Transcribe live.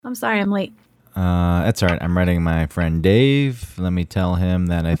I'm sorry I'm late. That's all right. I'm writing my friend Dave. Let me tell him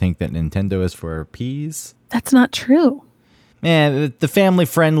that I think that Nintendo is for peas. That's not true. Man, the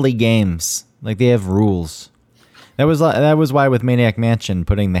family-friendly games, like they have rules. That was why with Maniac Mansion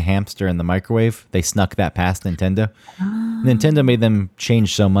putting the hamster in the microwave, they snuck that past Nintendo. Nintendo made them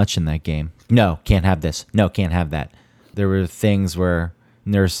change so much in that game. No, can't have this. No, can't have that. There were things where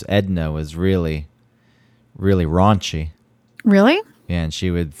Nurse Edna was really, really raunchy. Really? Yeah, and she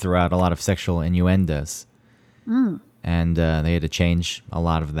would throw out a lot of sexual innuendos. And they had to change a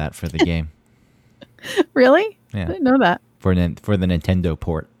lot of that for the game. Really? Yeah. I didn't know that. For the Nintendo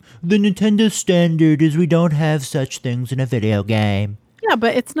port. The Nintendo standard is we don't have such things in a video game. Yeah,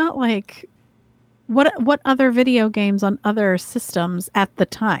 but it's not like what other video games on other systems at the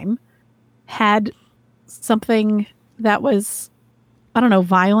time had something that was, I don't know,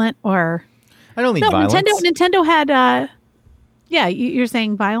 violent or I don't need no, violence. Nintendo had yeah, you're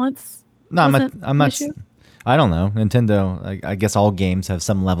saying violence? No, wasn't I'm an not. issue? I don't know. Nintendo. I guess all games have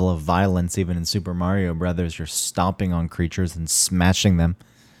some level of violence. Even in Super Mario Brothers, you're stomping on creatures and smashing them.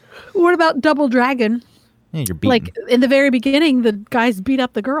 What about Double Dragon? Yeah, you're beating. Like in the very beginning, the guys beat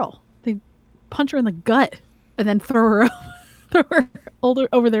up the girl. They punch her in the gut and then throw her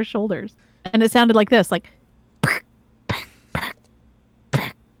over their shoulders. And it sounded like this, like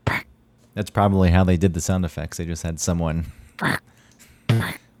That's probably how they did the sound effects. They just had someone, and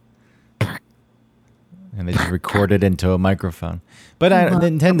they just recorded into a microphone. But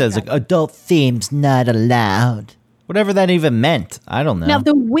Nintendo's like adult themes not allowed. Whatever that even meant. I don't know. now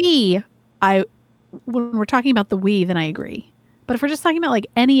the Wii. When we're talking about the Wii, then I agree. But if we're just talking about like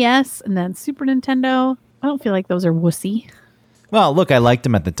NES and then Super Nintendo, I don't feel like those are wussy. Well, look, I liked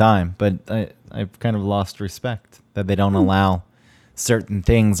them at the time, but I've kind of lost respect that they don't allow certain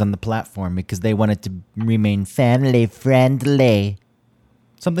things on the platform because they want it to remain family friendly.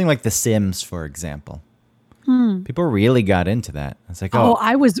 Something like The Sims, for example. People really got into that. It's like, Oh,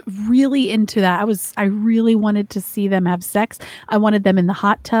 I was really into that. I really wanted to see them have sex. I wanted them in the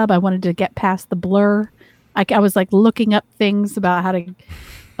hot tub. I wanted to get past the blur. I was like looking up things about how to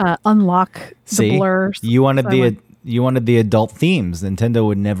unlock the blur. You wanted you wanted the adult themes. Nintendo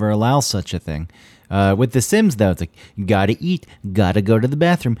would never allow such a thing. With The Sims, though, it's like you gotta eat, gotta go to the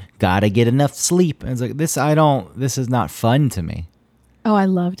bathroom, gotta get enough sleep. And it's like this is not fun to me. Oh, I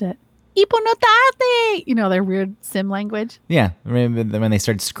loved it. Iponotate! You know, their weird sim language. Yeah, remember when they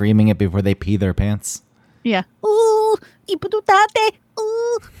start screaming it before they pee their pants? Yeah. Ooh, iponotate!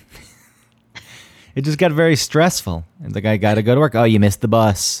 Ooh. It just got very stressful. It's like, I gotta go to work. Oh, you missed the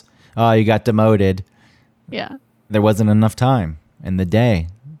bus. Oh, you got demoted. Yeah. There wasn't enough time in the day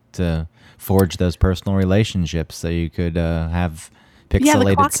to forge those personal relationships so you could have pixelated Yeah,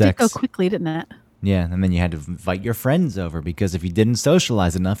 the clock sex. did go quickly, didn't it? Yeah, and then you had to invite your friends over because if you didn't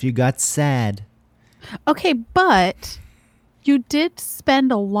socialize enough, you got sad. Okay, but you did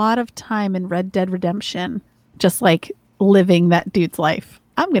spend a lot of time in Red Dead Redemption just like living that dude's life.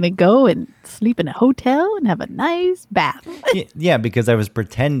 I'm going to go and sleep in a hotel and have a nice bath. Yeah, because I was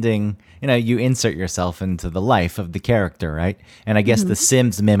pretending, you insert yourself into the life of the character, right? And I guess The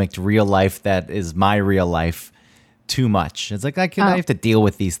Sims mimicked real life that is my real life too much. It's like I have to deal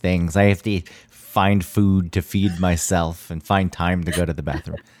with these things. I have to find food to feed myself and find time to go to the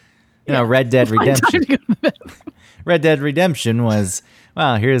bathroom. Red Dead Redemption. Red Dead Redemption was,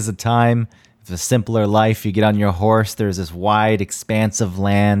 well, here's a time. It's a simpler life. You get on your horse. There's this wide expanse of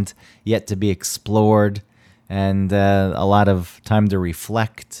land yet to be explored, and a lot of time to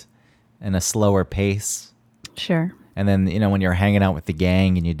reflect and a slower pace. Sure. And then, when you're hanging out with the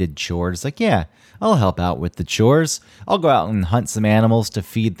gang and you did chores, like, yeah, I'll help out with the chores. I'll go out and hunt some animals to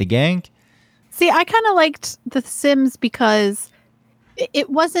feed the gang. See, I kind of liked The Sims because it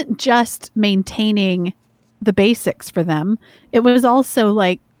wasn't just maintaining the basics for them. It was also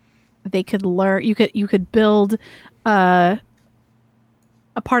like they could learn. You could build a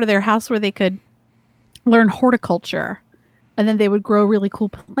part of their house where they could learn horticulture, and then they would grow really cool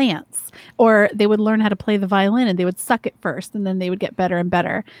plants, or they would learn how to play the violin, and they would suck it first, and then they would get better and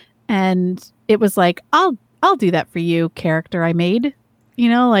better. And it was like, I'll do that for you, character I made.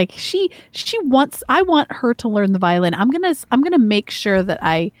 Like she wants, I want her to learn the violin. I'm going to make sure that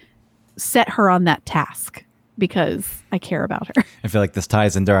I set her on that task because I care about her. I feel like this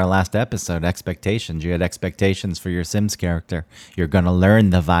ties into our last episode, expectations. You had expectations for your Sims character. You're going to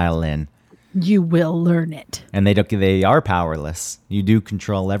learn the violin. You will learn it. And they are powerless. You do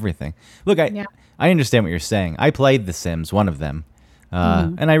control everything. Look, I understand what you're saying. I played The Sims, one of them,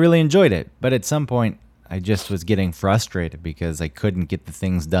 and I really enjoyed it. But at some point, I just was getting frustrated because I couldn't get the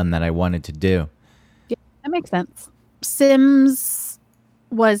things done that I wanted to do. Yeah, that makes sense. Sims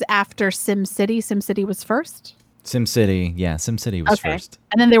was after SimCity. SimCity was first. SimCity was first.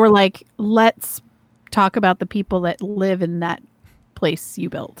 And then they were like, let's talk about the people that live in that place you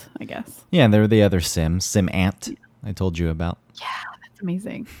built, I guess. Yeah, and there were the other Sims, SimAnt, I told you about. Yeah, that's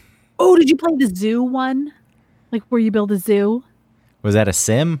amazing. Oh, did you play the zoo one? Like where you build a zoo? Was that a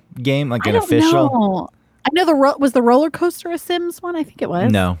Sim game? Like an I don't official? know. I know was the roller coaster a Sims one? I think it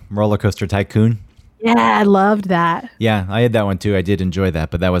was. No, Roller Coaster Tycoon. Yeah, I loved that. Yeah, I had that one too. I did enjoy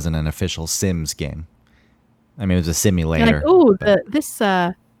that, but that wasn't an official Sims game. I mean, it was a simulator. You're like, this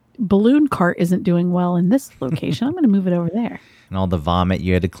balloon cart isn't doing well in this location. I'm going to move it over there. And all the vomit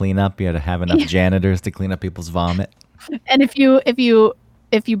you had to clean up. You had to have enough janitors to clean up people's vomit. And if you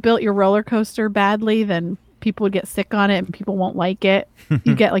built your roller coaster badly, then people would get sick on it and people won't like it.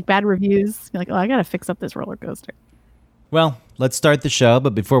 You get like bad reviews. You're like, oh, I got to fix up this roller coaster. Well, let's start the show.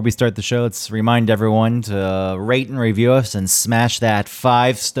 But before we start the show, let's remind everyone to rate and review us and smash that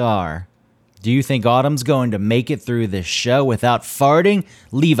 5-star. Do you think Autumn's going to make it through this show without farting?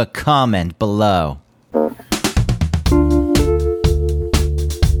 Leave a comment below.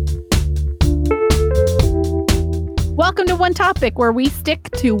 Welcome to One Topic, where we stick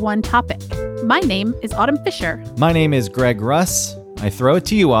to one topic. My name is Autumn Fisher. My name is Greg Russ. I throw it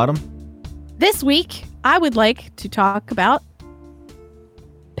to you, Autumn. This week, I would like to talk about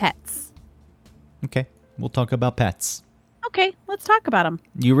pets. Okay, we'll talk about pets. Okay, let's talk about them.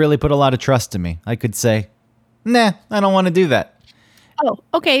 You really put a lot of trust in me. I could say, nah, I don't want to do that. Oh,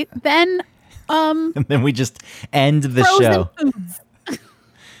 okay. Then, And then we just end the frozen show. foods.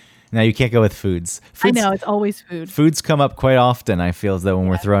 Now you can't go with foods. I know, it's always food. Foods come up quite often, I feel, as though when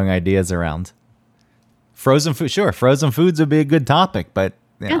we're throwing ideas around. Frozen food, sure. Frozen foods would be a good topic, but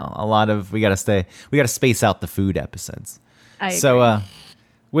you know, a lot of we gotta space out the food episodes. I agree. So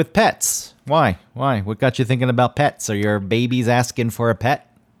with pets, why? What got you thinking about pets? Are your babies asking for a pet?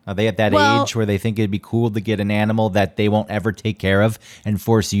 Are they at that age where they think it'd be cool to get an animal that they won't ever take care of and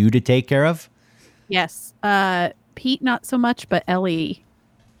force you to take care of? Yes. Pete, not so much, but Ellie,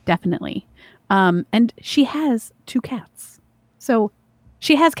 definitely. And she has 2 cats. So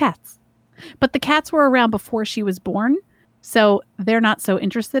she has cats. But the cats were around before she was born. So they're not so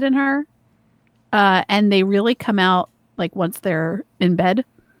interested in her. And they really come out like once they're in bed.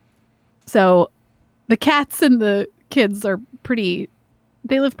 So the cats and the kids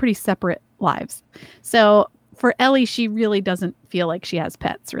they live pretty separate lives. So for Ellie, she really doesn't feel like she has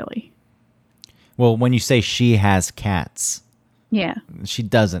pets, really. Well, when you say she has cats, yeah, she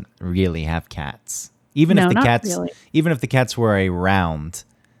doesn't really have cats. Even if the cats were around,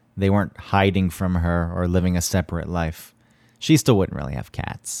 they weren't hiding from her or living a separate life, she still wouldn't really have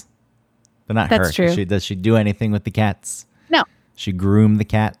cats. They're not That's her. true. Does she do anything with the cats? No. She groom the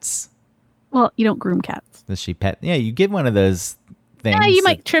cats? Well, you don't groom cats. Does she pet? Yeah, you get one of those things. Yeah, you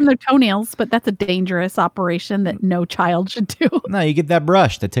might trim their toenails, but that's a dangerous operation that no child should do. No, you get that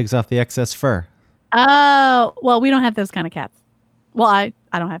brush that takes off the excess fur. Oh, well, we don't have those kind of cats. Well, I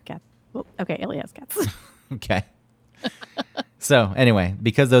don't have cats. Well, okay, Ellie has cats. Okay. So anyway,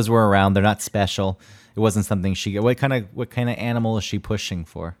 because those were around, they're not special. It wasn't something she. What kind of animal is she pushing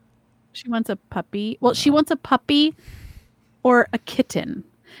for? She wants a puppy. Well, she wants a puppy or a kitten.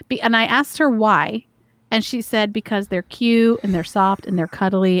 And I asked her why, and she said because they're cute and they're soft and they're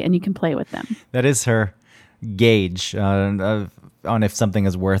cuddly and you can play with them. That is her gauge on if something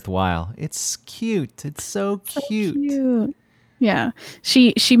is worthwhile. It's cute. It's so cute. Yeah.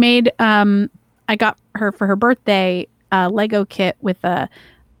 She made I got her for her birthday a Lego kit with a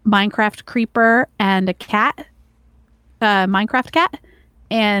Minecraft creeper and a cat. Minecraft cat.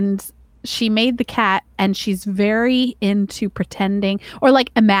 And she made the cat, and she's very into pretending or like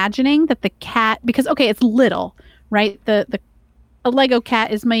imagining that the cat, because okay, it's little, right? A Lego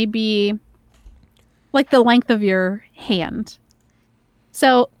cat is maybe like the length of your hand.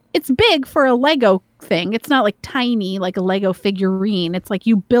 So it's big for a Lego thing. It's not like tiny, like a Lego figurine. It's like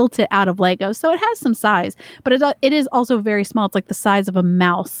you built it out of Lego. So it has some size, but it is also very small. It's like the size of a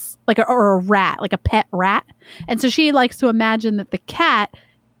mouse, or a rat, like a pet rat. And so she likes to imagine that the cat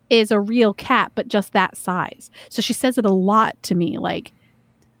is a real cat, but just that size. So she says it a lot to me, like,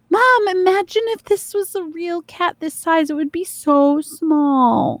 Mom, imagine if this was a real cat this size. It would be so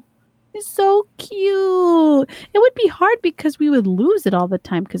small. It's so cute. It would be hard because we would lose it all the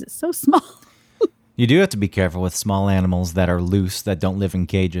time because it's so small. You do have to be careful with small animals that are loose, that don't live in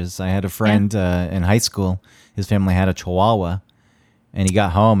cages. I had a friend in high school. His family had a Chihuahua, and he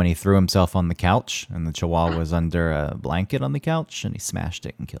got home and he threw himself on the couch, and the Chihuahua was under a blanket on the couch, and he smashed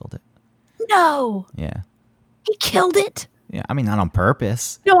it and killed it. No. Yeah. He killed it? Yeah, I mean, not on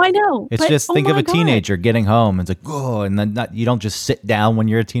purpose. No, I know. It's but, just oh think of my a God. teenager getting home. It's like, oh, and then you don't just sit down when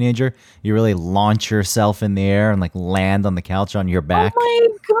you're a teenager. You really launch yourself in the air and like land on the couch on your back. Oh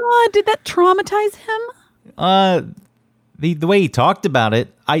my God. Did that traumatize him? The way he talked about it,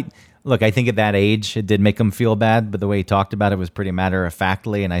 I think at that age it did make him feel bad, but the way he talked about it was pretty matter of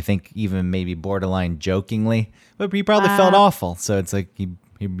factly, and I think even maybe borderline jokingly. But he probably felt awful. So it's like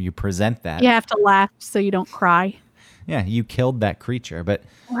you present that. You have to laugh so you don't cry. Yeah, you killed that creature, but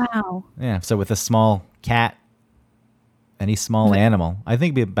Wow. yeah. So with a small cat, any small animal, I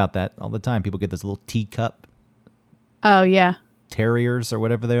think about that all the time. People get this little teacup Oh, yeah. terriers or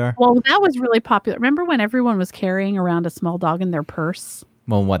whatever they are. Well, that was really popular. Remember when everyone was carrying around a small dog in their purse?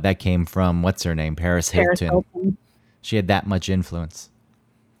 Well, what that came from? What's her name? Paris Paris Hilton. Hilton. She had that much influence.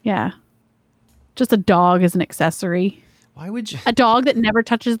 Yeah. Just a dog as an accessory. Why would you? A dog that never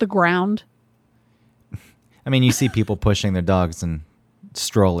touches the ground. I mean, you see people pushing their dogs in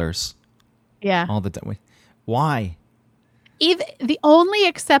strollers Yeah. all the time. Why? The only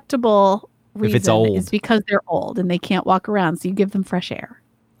acceptable reason it's old. is because they're old and they can't walk around, so you give them fresh air.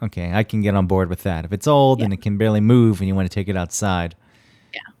 Okay, I can get on board with that. If it's old and it can barely move and you want to take it outside.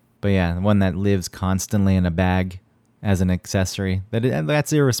 Yeah. But yeah, the one that lives constantly in a bag as an accessory,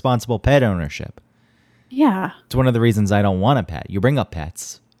 that's irresponsible pet ownership. Yeah. It's one of the reasons I don't want a pet. You bring up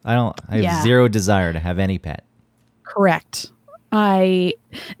pets. I have zero desire to have any pet. Correct.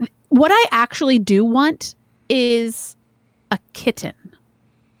 What I actually do want is a kitten.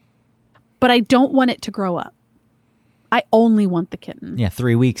 But I don't want it to grow up. I only want the kitten. Yeah,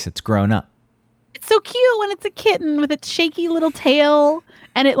 3 weeks, it's grown up. It's so cute when it's a kitten with its shaky little tail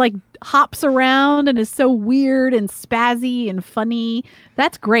and it like hops around and is so weird and spazzy and funny.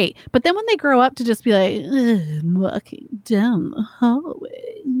 That's great. But then when they grow up to just be like, I'm walking down the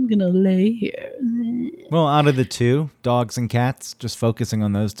hallway, I'm going to lay here. Well, out of the two, dogs and cats, just focusing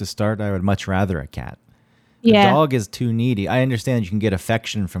on those to start, I would much rather a cat. Yeah. A dog is too needy. I understand you can get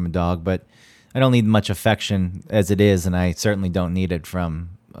affection from a dog, but I don't need much affection as it is, and I certainly don't need it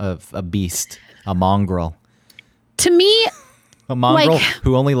from a beast, a mongrel. To me, A mongrel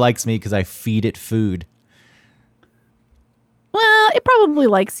who only likes me because I feed it food. well, it probably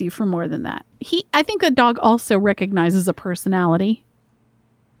likes you for more than that. I think the dog also recognizes a personality.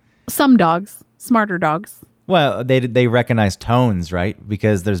 Some dogs, smarter dogs. Well, they recognize tones, right?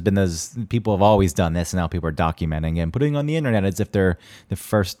 Because there's been those people have always done this, and now people are documenting and putting on the internet as if they're the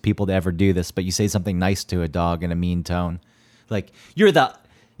first people to ever do this. But you say something nice to a dog in a mean tone, like you're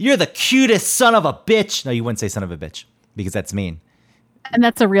the cutest son of a bitch. No, you wouldn't say son of a bitch because that's mean. And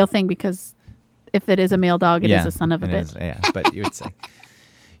that's a real thing because if it is a male dog, it is a son of a bitch. Is, yeah, but you would say,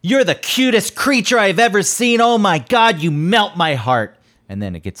 you're the cutest creature I've ever seen. Oh my God, you melt my heart. And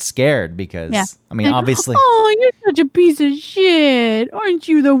then it gets scared because, I mean, like, obviously. Oh, you're such a piece of shit. Aren't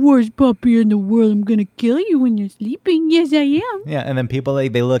you the worst puppy in the world? I'm going to kill you when you're sleeping. Yes, I am. Yeah, and then people,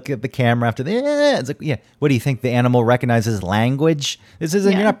 they look at the camera after it's like, yeah, what do you think? The animal recognizes language? This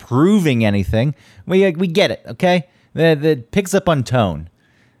isn't, you're not proving anything. We get it, okay? That picks up on tone.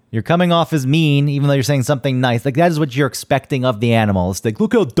 You're coming off as mean, even though you're saying something nice. Like, that is what you're expecting of the animal. It's like,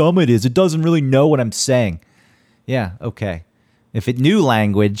 look how dumb it is. It doesn't really know what I'm saying. Yeah, okay. If it knew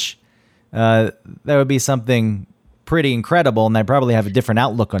language, that would be something pretty incredible, and I'd probably have a different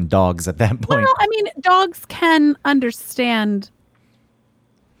outlook on dogs at that point. Well, I mean, dogs can understand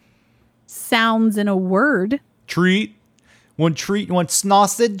sounds in a word. Treat? Want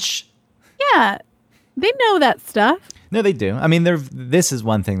sausage? Yeah, they know that stuff. No, they do. I mean, this is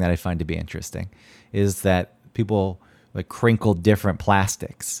one thing that I find to be interesting, is that people like crinkle different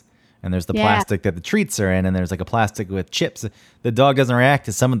plastics. And there's the plastic that the treats are in, and there's like a plastic with chips. The dog doesn't react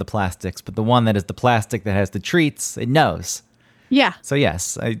to some of the plastics, but the one that is the plastic that has the treats, it knows. Yeah. So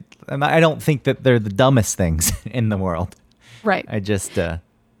yes, I don't think that they're the dumbest things in the world. Right. I just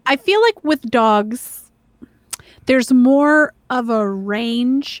I feel like with dogs, there's more of a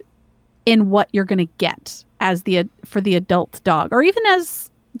range in what you're going to get for the adult dog, or even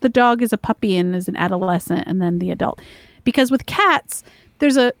as the dog is a puppy and is an adolescent and then the adult. Because with cats,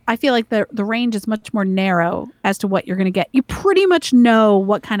 I feel like the range is much more narrow as to what you're going to get. You pretty much know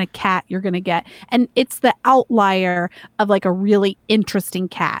what kind of cat you're going to get. And it's the outlier of like a really interesting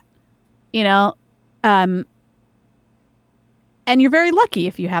cat, you know? And you're very lucky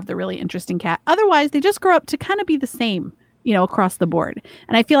if you have the really interesting cat. Otherwise, they just grow up to kind of be the same, you know, across the board.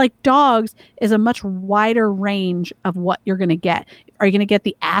 And I feel like dogs is a much wider range of what you're going to get. Are you going to get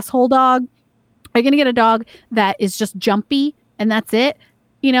the asshole dog? Are you going to get a dog that is just jumpy and that's it?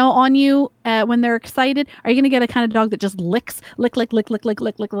 on you when they're excited? Are you going to get a kind of dog that just licks, lick, lick, lick, lick, lick,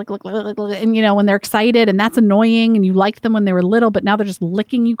 lick, lick, lick, lick, lick, lick, and when they're excited, and that's annoying, and you liked them when they were little, but now they're just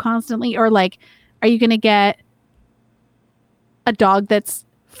licking you constantly? Or like, are you going to get a dog that's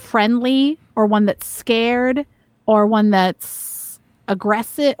friendly, or one that's scared, or one that's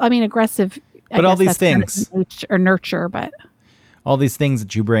aggressive? I mean, aggressive. But all these things or nurture, but all these things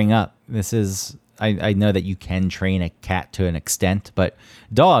that you bring up, this is. I know that you can train a cat to an extent, but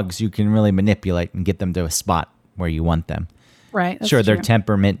dogs you can really manipulate and get them to a spot where you want them. Right. Sure, their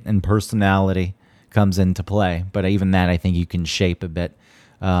temperament and personality comes into play, but even that I think you can shape a bit.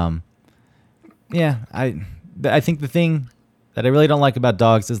 I think the thing that I really don't like about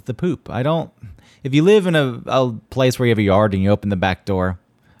dogs is the poop. If you live in a place where you have a yard and you open the back door,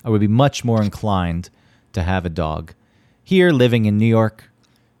 I would be much more inclined to have a dog. Here, living in New York,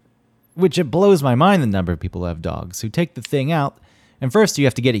 which it blows my mind the number of people who have dogs who take the thing out, and first you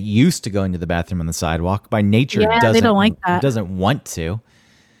have to get it used to going to the bathroom on the sidewalk. By nature, they don't like that. It doesn't want to.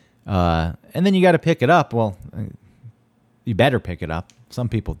 And then you got to pick it up. Well, you better pick it up. Some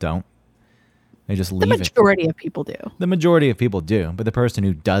people don't. They just leave it. The majority of people do. The majority of people do, but the person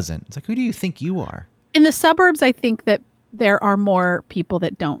who doesn't, it's like, who do you think you are? In the suburbs, I think that there are more people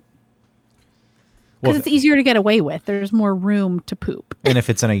that don't. Because it's easier to get away with. There's more room to poop. And if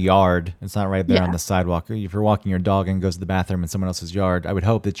it's in a yard, it's not right there on the sidewalk. If you're walking your dog and goes to the bathroom in someone else's yard, I would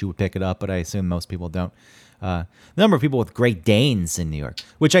hope that you would pick it up, but I assume most people don't. The number of people with Great Danes in New York,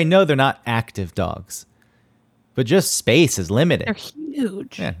 which I know they're not active dogs, but just space is limited. They're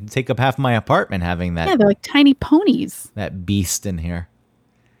huge. Yeah, take up half my apartment having that. Yeah, they're like tiny ponies. That beast in here.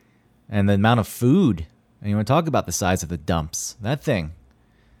 And the amount of food. And you want to talk about the size of the dumps. That thing.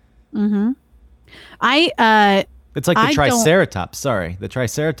 Mm-hmm. It's like the Triceratops. Sorry, the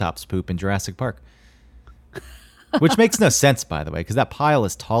Triceratops poop in Jurassic Park, which makes no sense, by the way, because that pile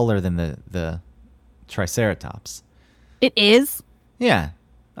is taller than the Triceratops. It is. Yeah,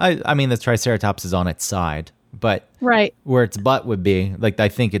 I mean the Triceratops is on its side, but right where its butt would be, like I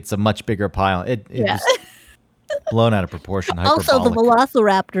think it's a much bigger pile. It was blown out of proportion. Also, the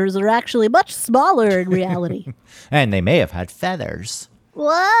Velociraptors are actually much smaller in reality, and they may have had feathers.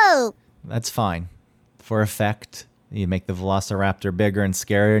 Whoa. That's fine. For effect, you make the Velociraptor bigger and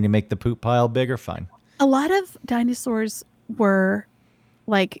scarier, and you make the poop pile bigger, fine. A lot of dinosaurs were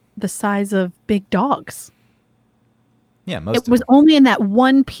like the size of big dogs. Yeah, most of it was them. Only in that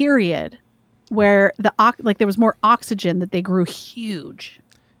one period where there was more oxygen that they grew huge.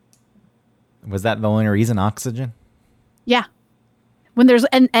 Was that the only reason, oxygen? Yeah. When there's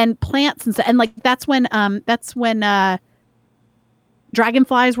and plants and stuff, and like that's when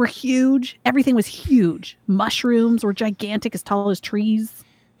dragonflies were huge. Everything was huge. Mushrooms were gigantic, as tall as trees.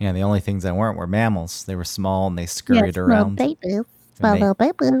 Yeah, the only things that weren't were mammals. They were small and they scurried around. Small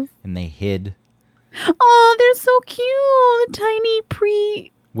babies. And they hid. Oh, they're so cute.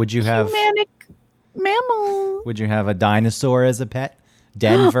 Tiny Would you have humanic mammal. Would you have a dinosaur as a pet?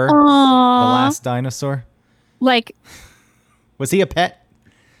 Denver, the last dinosaur. Like, was he a pet?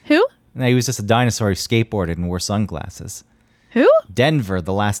 Who? No, he was just a dinosaur who skateboarded and wore sunglasses. Who? Denver,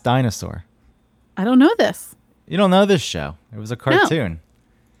 the last dinosaur. I don't know this. You don't know this show? It was a cartoon.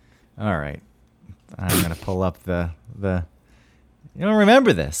 No. All right, I'm gonna pull up the. You don't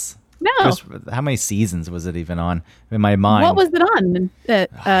remember this? No. How many seasons was it even on? In my mind. What was it on?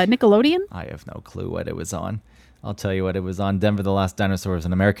 Nickelodeon? I have no clue what it was on. I'll tell you what it was on. Denver the Last Dinosaur is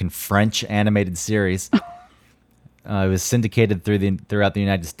an American French animated series. It was syndicated throughout the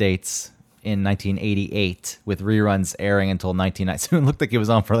United States in 1988 with reruns airing until 1990. So it looked like it was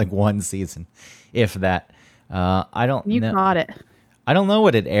on for like one season, if that. I don't know. You caught it. I don't know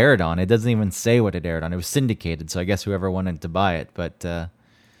what it aired on. It doesn't even say what it aired on. It was syndicated, so I guess whoever wanted to buy it. But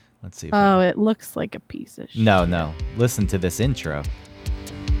let's see. It looks like a piece of shit. No. Listen to this intro.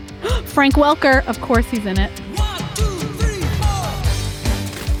 Frank Welker, of course he's in it. 1, 2, 3, 4.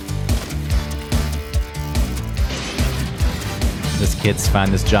 This kid's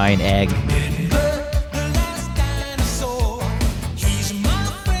found this giant egg. The last dinosaur. He's my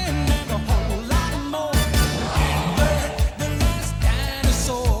friend and a whole lot more. The last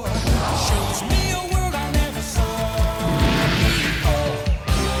dinosaur shows me a world I never saw before.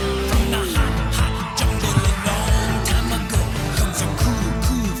 From the hot jungle a long time ago comes a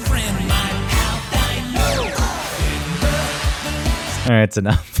cool friend, my pal Dino. All right, it's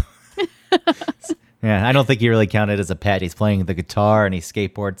enough. Yeah, I don't think he really counted as a pet. He's playing the guitar and he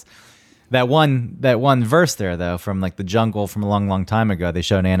skateboards. That one verse there, though, from like the jungle from a long, long time ago, they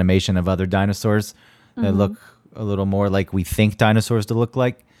showed an animation of other dinosaurs that look a little more like we think dinosaurs to look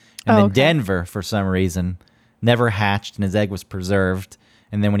like. And then Denver, for some reason, never hatched and his egg was preserved.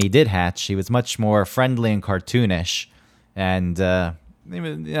 And then when he did hatch, he was much more friendly and cartoonish, and he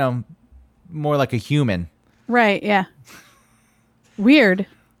was, more like a human. Right, yeah. Weird.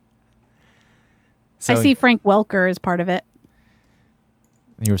 So I see Frank Welker as part of it.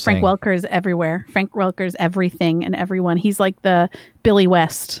 you were saying, Frank Welker is everywhere. Frank Welker's everything and everyone. He's like the Billy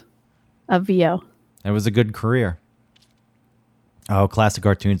West of VO. it was a good career. Oh, classic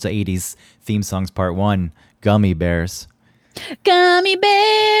cartoons, the 80s theme songs, part 1, Gummy Bears. Gummy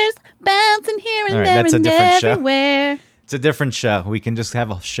bears bouncing here and All right, there that's a and different show. everywhere. It's a different show. We can just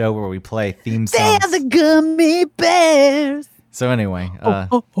have a show where we play theme They songs. are the gummy bears. So anyway,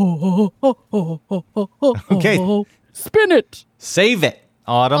 Oh, okay, spin it. save it,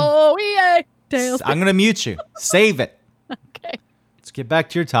 Autumn. Oh, yeah. Tails. I'm going to mute you. Save it. Okay. Let's get back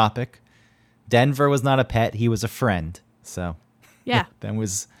to your topic. Denver was not a pet. He was a friend. So Yeah.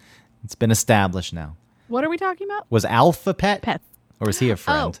 it's been established now. What are we talking about? Was Alf a pet? Pets. Or was he a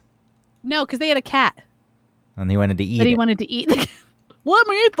friend? No, because they had a cat And he wanted to eat that he it, wanted to eat. Let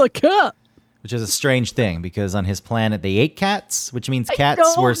me eat the cat. which is a strange thing because on his planet they ate cats, which means I cats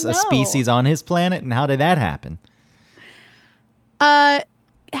don't were a know. species on his planet. And how did that happen?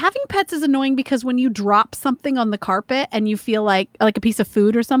 Having pets is annoying because when you drop something on the carpet and you feel like a piece of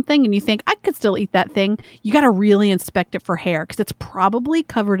food or something and you think I could still eat that thing, you got to really inspect it for hair because it's probably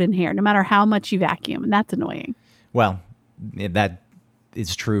covered in hair no matter how much you vacuum, and that's annoying. Well, that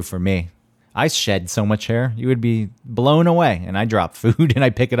is true for me. I shed so much hair, you would be blown away. And I drop food and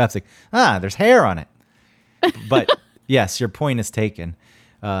I pick it up. It's like, there's hair on it. But yes, your point is taken.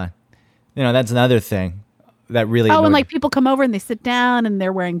 That's another thing that really. Oh, and annoyed- like people come over and they sit down and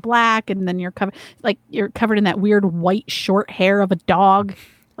they're wearing black and then you're covered in that weird white short hair of a dog,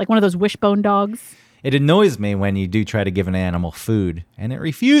 like one of those wishbone dogs. It annoys me when you do try to give an animal food and it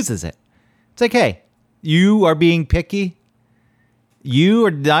refuses it. It's like, hey, you are being picky. You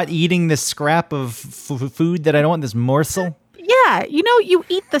are not eating this scrap of food that I don't want, this morsel. Yeah, you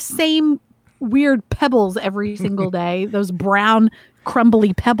eat the same weird pebbles every single day, those brown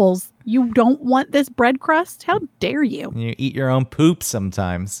crumbly pebbles. You don't want this bread crust? How dare you? You eat your own poop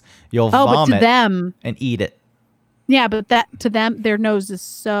sometimes. You'll Oh, but vomit to them, and eat it. yeah, but that to them, their nose is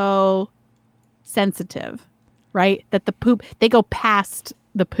so sensitive, right? That the poop, they go past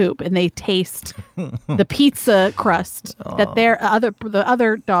the poop and they taste the pizza crust that the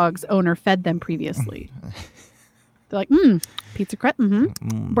other dog's owner fed them previously. They're like, pizza crust,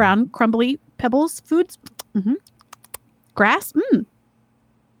 brown crumbly pebbles, foods, grass,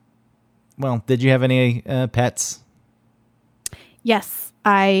 Well, did you have any pets Yes,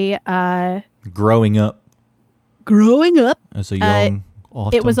 I growing up growing up, as a young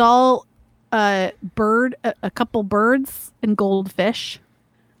autumn? it was all a couple birds and goldfish.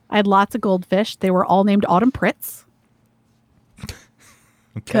 I had lots of goldfish. They were all named Autumn Pritz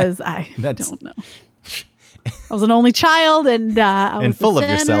because I That's- don't know. I was an only child, and I was And full the of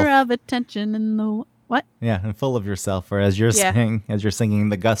center yourself. of attention in the what? Yeah, and full of yourself, or as you're Yeah. singing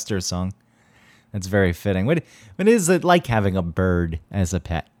the Guster song. That's very fitting. What is it like having a bird as a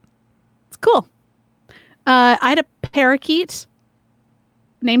pet? It's cool. I had a parakeet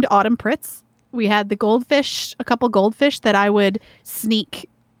named Autumn Pritz. We had the goldfish, a couple goldfish that I would sneak,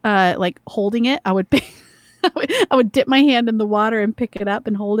 like holding it. I would I would dip my hand in the water and pick it up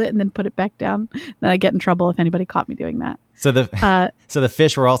and hold it and then put it back down. Then I'd get in trouble if anybody caught me doing that. So the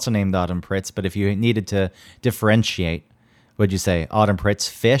fish were also named Autumn Pritz, but if you needed to differentiate, would you say Autumn Pritz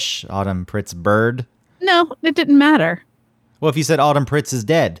fish, Autumn Pritz bird? No, it didn't matter. Well, if you said Autumn Pritz is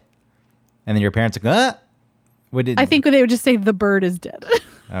dead, and then your parents would go, would it? I think they would just say the bird is dead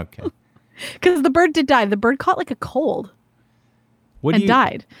Okay. because the bird did die. The bird caught like a cold What and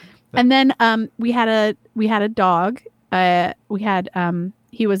died. And then we had a dog.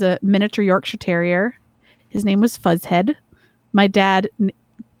 He was a miniature Yorkshire Terrier. His name was Fuzzhead. My dad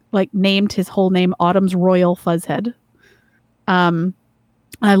named his whole name Autumn's Royal Fuzzhead. I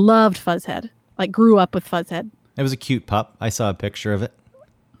loved Fuzzhead. Like grew up with Fuzzhead. It was a cute pup. I saw a picture of it.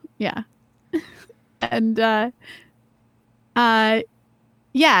 Yeah. And and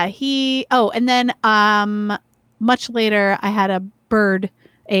then much later I had a bird,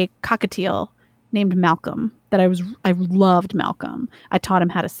 a cockatiel named Malcolm that I loved Malcolm. I taught him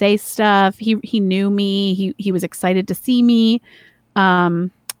how to say stuff. He knew me. He was excited to see me.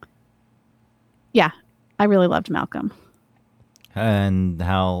 Yeah, I really loved Malcolm. And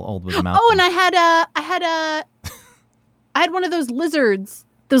how old was Malcolm? Oh, and I had one of those lizards.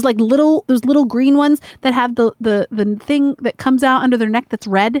 Those little green ones that have the thing that comes out under their neck that's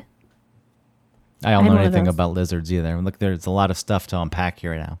red. I don't had know one of anything those. about lizards either. Look, there's a lot of stuff to unpack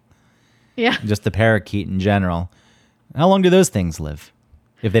here now. Yeah. Just the parakeet in general. How long do those things live?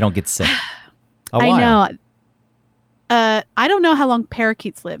 if they don't get sick? A I while. know. I don't know how long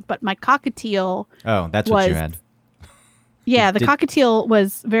parakeets live, but my cockatiel, Oh, that's what you was- had. yeah, the Did- cockatiel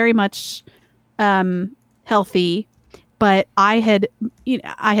was very much healthy, but I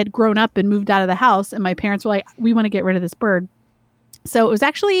had grown up and moved out of the house, and my parents were like, "We want to get rid of this bird." So it was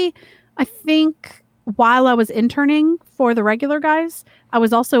actually, I think, while I was interning for the regular guys, I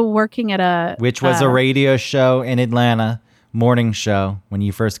was also working at a Which was a radio show in Atlanta, morning show when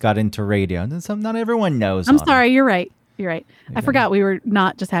you first got into radio. And not everyone knows. I'm on it. sorry, you're right. You're right. I forgot we were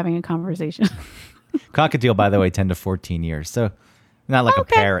not just having a conversation. Cockatiel, by the way, 10 to 14 years. So not like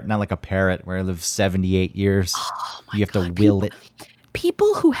Okay. not like a parrot where it lives 78 years. You have to will it.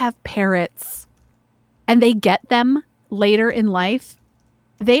 People who have parrots and they get them later in life,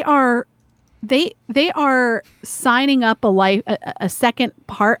 they are signing up a second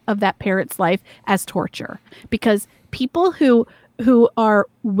part of that parrot's life as torture, because people who are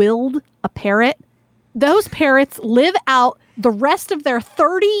willed a parrot, those parrots live out the rest of their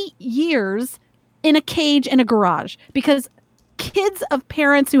 30 years in a cage in a garage, because kids of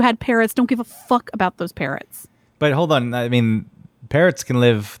parents who had parrots don't give a fuck about those parrots. But hold on. I mean, parrots can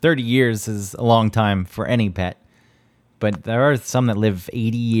live 30 years is a long time for any pet. But there are some that live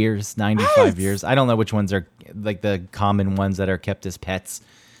 80 years, 95 Yes. years. I don't know which ones are like the common ones that are kept as pets.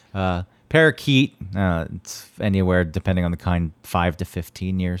 Parakeet, it's anywhere, depending on the kind, 5 to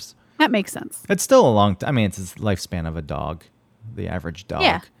 15 years. That makes sense. It's still a long time. I mean, it's the lifespan of a dog, the average dog.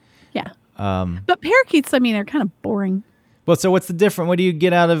 Yeah. But parakeets, I mean, they're kind of boring. Well, so what's the difference? What do you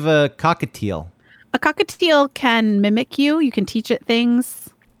get out of a cockatiel? A cockatiel can mimic you. You can teach it things.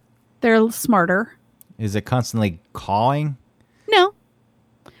 They're smarter. Is it constantly cawing? No.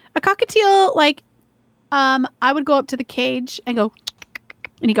 A cockatiel, like, I would go up to the cage and go,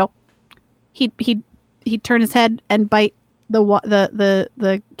 and he'd turn his head and bite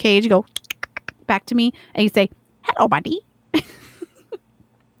the cage, go back to me, and he'd say, "Hello, buddy."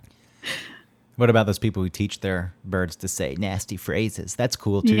 What about those people who teach their birds to say nasty phrases? That's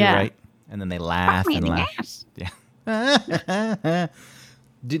cool too, Yeah. right? And then they laugh me in and the laugh. ass. Yeah.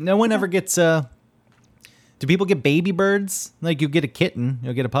 No one ever gets do people get baby birds? Like you get a kitten,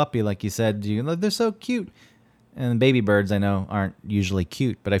 you'll get a puppy, like you said. They're so cute. And baby birds, I know, aren't usually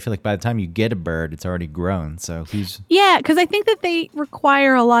cute, but I feel like by the time you get a bird, it's already grown. So who's Yeah, because I think that they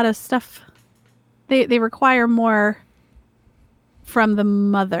require a lot of stuff. They require more from the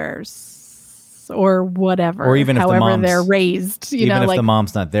mothers or whatever, Or even if the however mom's- they're raised. You even know, if like the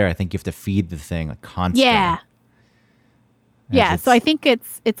mom's not there, I think you have to feed the thing like constantly. yeah, yeah. So I think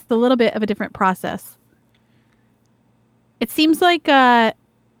it's a little bit of a different process. It seems like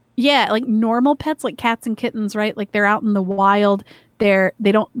like normal pets, like cats and kittens, right? Like they're out in the wild. They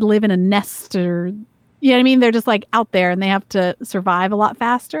don't live in a nest, or you know what I mean? They're just like out there and they have to survive a lot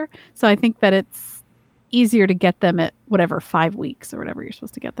faster. So I think that it's easier to get them at whatever 5 weeks or whatever you're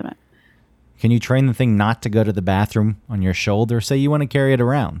supposed to get them at. Can you train the thing not to go to the bathroom on your shoulder? Say you want to carry it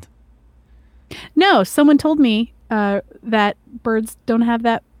around. No, someone told me that birds don't have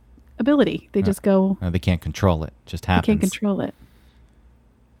that ability. They just go. No, they can't control it. It just They happens. can't control it.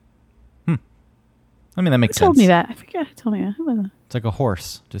 I mean, that makes Who told sense. me that? I forget who told me that. Who was it? It's like a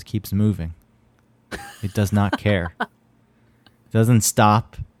horse, just keeps moving. It does not care. Doesn't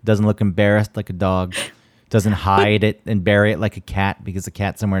stop. Doesn't look embarrassed like a dog. Doesn't hide it and bury it like a cat because the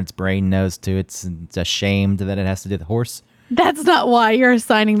cat somewhere in its brain knows too. It's ashamed that it has to do the horse. That's not why you're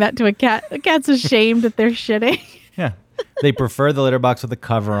assigning that to a cat. A cat's ashamed that they're shitting. Yeah. They prefer the litter box with a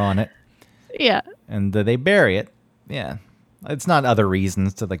cover on it, Yeah. and they bury it. Yeah. It's not other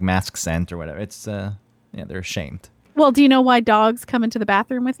reasons to like mask scent or whatever. It's they're ashamed. Well, do you know why dogs come into the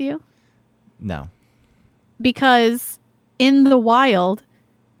bathroom with you? No. Because in the wild,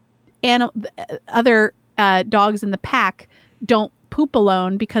 other dogs in the pack don't poop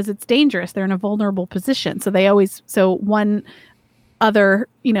alone because it's dangerous. They're in a vulnerable position. So one other,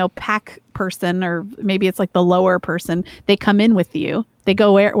 pack person, or maybe it's like the lower person, they come in with you. They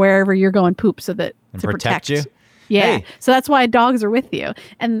go wherever you're going poop so that And to protect you? Yeah. Hey. So that's why dogs are with you.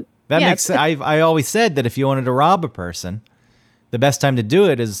 And That yeah, makes sense. I always said that if you wanted to rob a person, the best time to do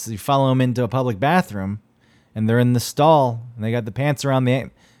it is you follow them into a public bathroom and they're in the stall and they got the pants around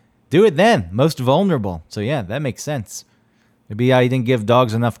do it then. Most vulnerable. So yeah, that makes sense. Maybe I didn't give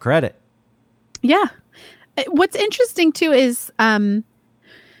dogs enough credit. Yeah. What's interesting too is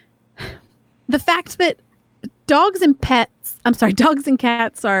the fact that dogs and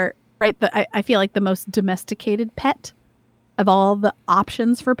cats are right. I feel like the most domesticated pet of all the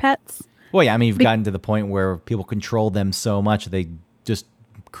options for pets. Well, yeah, I mean, you've gotten to the point where people control them so much they just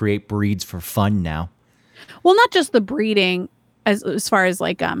create breeds for fun now. Well, not just the breeding. as far as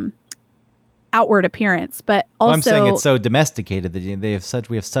like outward appearance, but also Well, I'm saying it's so domesticated that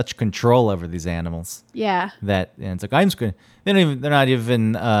we have such control over these animals yeah. that and it's like I'm just going. They're not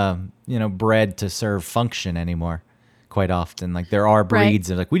even bred to serve function anymore. Quite often, like there are breeds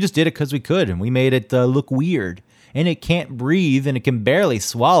that like we just did it because we could and we made it look weird and it can't breathe and it can barely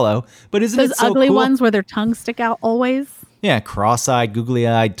swallow. But isn't Those it so ugly cool? ones where their tongues stick out always. Yeah, cross-eyed,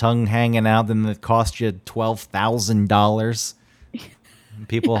 googly-eyed, tongue hanging out, then it cost you $12,000.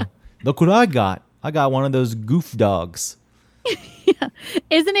 People, look what I got. I got one of those goof dogs.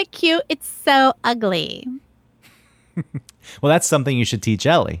 Isn't it cute? It's so ugly. Well, that's something you should teach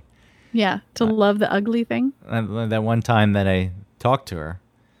Ellie. Yeah, to love the ugly thing. That one time that I talked to her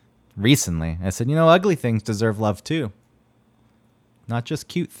recently, I said, ugly things deserve love too. Not just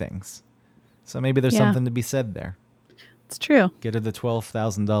cute things. So maybe there's Yeah. something to be said there. It's true. Get her the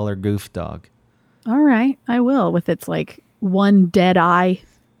 $12,000 goof dog. All right, I will with its like one dead eye.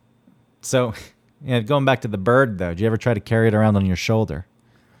 So, going back to the bird though, did you ever try to carry it around on your shoulder?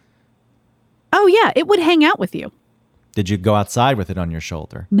 Oh yeah, it would hang out with you. Did you go outside with it on your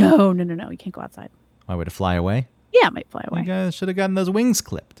shoulder? No. You can't go outside. Why would it fly away? Yeah, it might fly You away. guys should have gotten those wings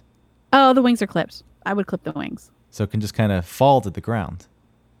clipped. Oh, the wings are clipped. I would clip the wings. So it can just kind of fall to the ground.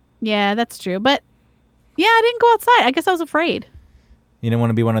 Yeah, that's true. But yeah, I didn't go outside. I guess I was afraid. You didn't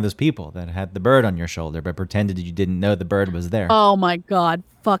want to be one of those people that had the bird on your shoulder but pretended you didn't know the bird was there. Oh my God.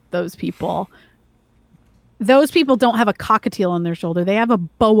 Fuck those people. Those people don't have a cockatiel on their shoulder. They have a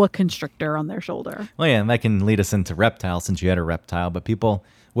boa constrictor on their shoulder. Well, yeah, and that can lead us into reptiles since you had a reptile. But people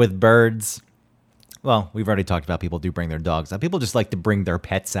with birds, well, we've already talked about people do bring their dogs out. People just like to bring their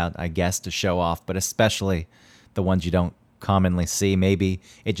pets out, I guess, to show off. But especially the ones you don't commonly see. Maybe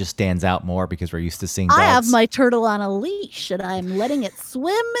it just stands out more because we're used to seeing dogs. I have my turtle on a leash and I'm letting it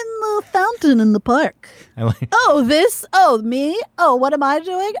swim in the fountain in the park. I like- Oh, me? Oh, what am I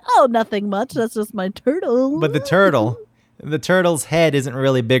doing? Oh, nothing much. That's just my turtle. But the turtle's head isn't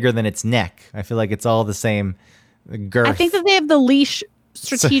really bigger than its neck. I feel like it's all the same girth. I think that they have the leash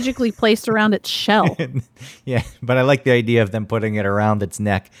strategically placed around its shell. Yeah, but I like the idea of them putting it around its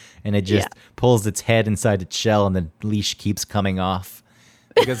neck and it just Yeah. pulls its head inside its shell and the leash keeps coming off.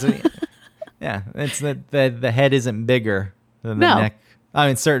 Because yeah, it's the head isn't bigger than the No. neck. I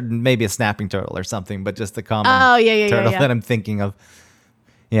mean, certain maybe a snapping turtle or something, but just the common Oh, yeah, turtle yeah. that I'm thinking of.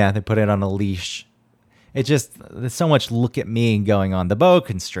 Yeah, they put it on a leash. It just there's so much look at me going on. The boa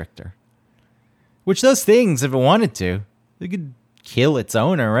constrictor, which those things, if it wanted to, they could kill its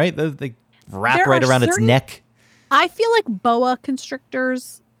owner, right? They wrap There right are around its certain- neck. I feel like boa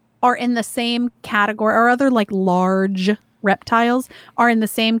constrictors are in the same category, or other like large reptiles are in the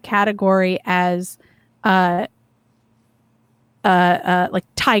same category as like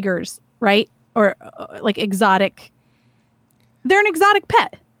tigers, right? Or like exotic. They're an exotic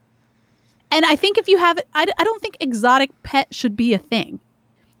pet. And I think if you have it, I don't think exotic pet should be a thing.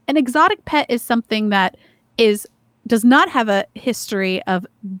 An exotic pet is something that does not have a history of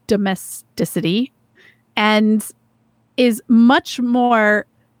domesticity and is much more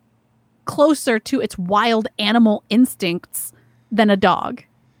closer to its wild animal instincts than a dog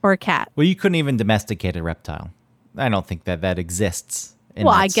or a cat. Well, you couldn't even domesticate a reptile. I don't think that exists. In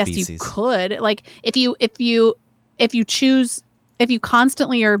Well, that I guess species. you could. Like if you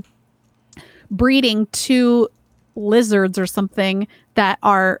constantly are breeding two lizards or something that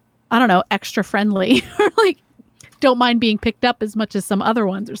are, I don't know, extra friendly or like don't mind being picked up as much as some other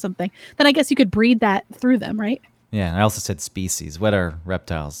ones or something, then I guess you could breed that through them, right? Yeah, I also said species. What are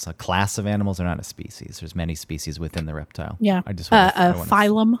reptiles? A class of animals or not a species? There's many species within the reptile. Yeah. I just wanna- I A wanna-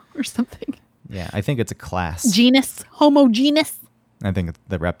 phylum or something. Yeah, I think it's a class. Genus, Homo genus. I think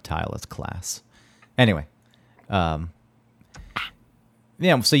the reptile is class. Anyway,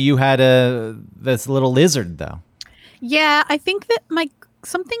 yeah. So you had this little lizard though. Yeah, I think that I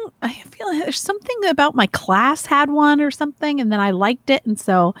feel like there's something about my class had one or something, and then I liked it, and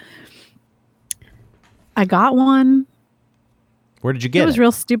so I got one. Where did you get It was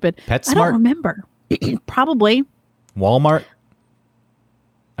real stupid. I PetSmart? don't remember. Probably. Walmart.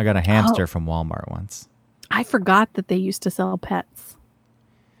 I got a Oh. hamster from Walmart once. I forgot that they used to sell pets.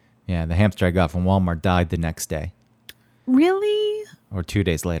 Yeah, the hamster I got from Walmart died the next day Really? or 2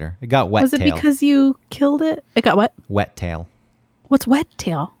 days later. It got wet Was it tail. because you killed it? It got what? Wet tail. What's wet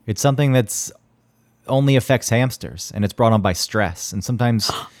tail? It's something that's only affects hamsters, and it's brought on by stress. And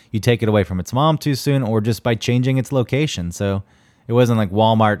sometimes you take it away from its mom too soon, or just by changing its location. So it wasn't like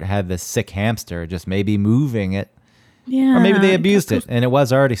Walmart had this sick hamster, just maybe moving it, Yeah. or maybe they abused it, and it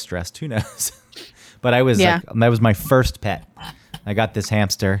was already stressed. Who knows? But I was Yeah. like, that was my first pet. I got this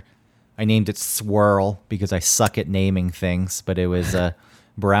hamster I named it Swirl because I suck at naming things, but it was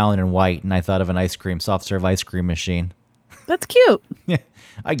brown and white, and I thought of an soft serve ice cream machine. That's cute. Yeah,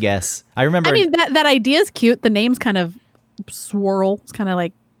 I guess. I remember. I mean, that idea is cute. The name's kind of swirl. It's kind of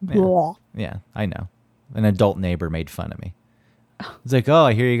like, blah. Yeah, I know. An adult neighbor made fun of me. It's like, oh,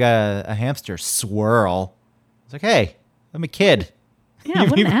 I hear you got a hamster, Swirl. It's like, hey, I'm a kid. Yeah,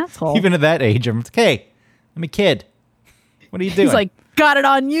 what an asshole. Even at that age, I'm like, hey, I'm a kid. What are you doing? He's like, got it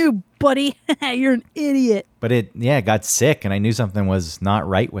on you, buddy. You're an idiot. But it got sick, and I knew something was not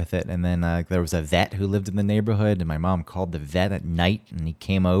right with it. And then there was a vet who lived in the neighborhood, and my mom called the vet at night, and he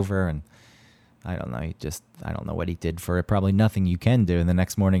came over, and I don't know. I don't know what he did for it. Probably nothing you can do. And the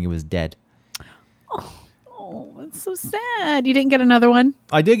next morning, it was dead. Oh, that's so sad. You didn't get another one?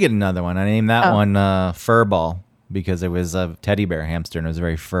 I did get another one. I named that one Furball because it was a teddy bear hamster, and it was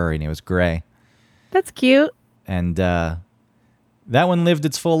very furry, and it was gray. That's cute. And that one lived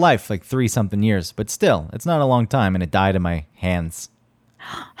its full life, like 3-something years. But still, it's not a long time, and it died in my hands.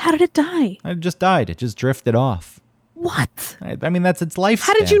 How did it die? It just died. It just drifted off. What? I mean, that's its lifespan.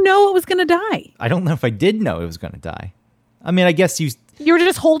 How did you know it was going to die? I don't know if I did know it was going to die. I mean, I guess you were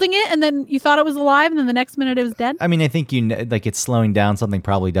just holding it, and then you thought it was alive, and then the next minute it was dead? I mean, I think like it's slowing down. Something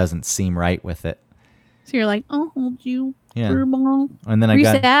probably doesn't seem right with it. So you're like, I'll hold you. Yeah. Furball. And then Were you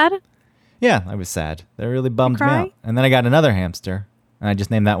sad? Yeah, I was sad. That really bummed me cry? out. And then I got another hamster, and I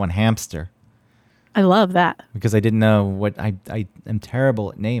just named that one Hamster I love that. because I didn't know what I am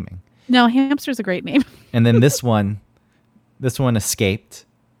terrible at naming. No, hamster's a great name. And then this one escaped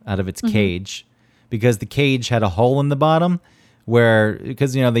out of its cage because the cage had a hole in the bottom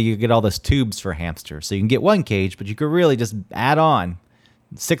because you get all those tubes for hamsters. So you can get one cage, but you could really just add on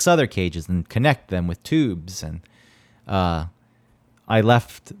 6 other cages and connect them with tubes. And I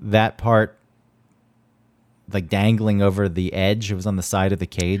left that part like dangling over the edge. It was on the side of the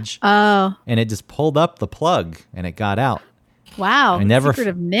cage. Oh, And it just pulled up the plug and it got out. wow. I never Secret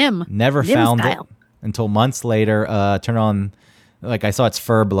of Nim. Never Nim found style. it until months later. Turn on, like I saw its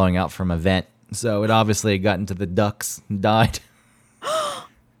fur blowing out from a vent. So it obviously had gotten to the ducts and died.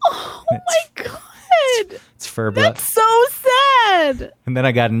 Oh my God. Its fur That's so sad. And then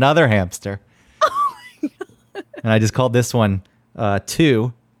I got another hamster. And I just called this one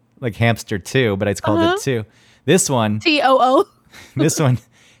 2, like hamster 2, but I just called it 2. This one TOO. This one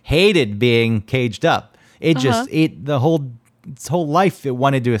hated being caged up. It just its whole life it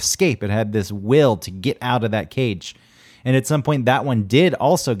wanted to escape. It had this will to get out of that cage. And at some point that one did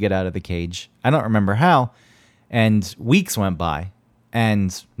also get out of the cage. I don't remember how. And weeks went by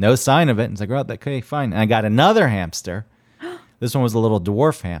and no sign of it. It's like, oh, okay, fine. And I got another hamster. This one was a little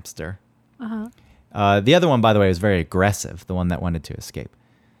dwarf hamster. The other one, by the way, was very aggressive, the one that wanted to escape.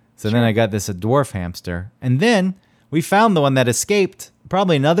 So then I got this a dwarf hamster. And then we found the one that escaped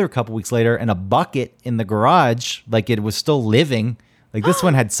probably another couple weeks later in a bucket in the garage, like it was still living. Like this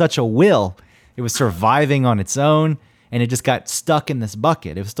one had such a will. It was surviving on its own, and it just got stuck in this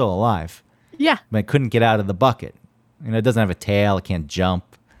bucket. It was still alive, Yeah. but it couldn't get out of the bucket. It doesn't have a tail. It can't jump.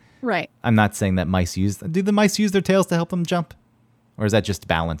 Right. I'm not saying that do the mice use their tails to help them jump? Or is that just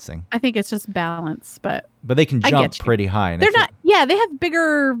balancing? I think it's just balance, but But they can I jump get you. pretty high. And they're not. Yeah, they have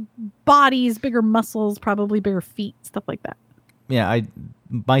bigger bodies, bigger muscles, probably bigger feet, stuff like that. Yeah,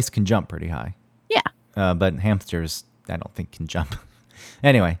 mice can jump pretty high. Yeah. But hamsters, I don't think can jump.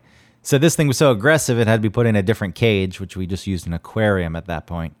 Anyway, so this thing was so aggressive, it had to be put in a different cage, which we just used an aquarium at that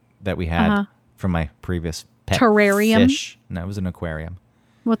point that we had from my previous pet Terrarium? fish. No, it was an aquarium.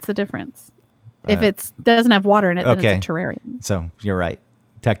 What's the difference? If it doesn't have water in it, then okay. it's a terrarium. So you're right.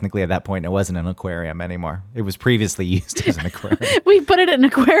 Technically, at that point, it wasn't an aquarium anymore. It was previously used as an aquarium. We put it in an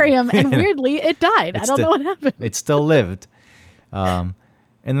aquarium, and weirdly, it died. I don't know what happened. It still lived. And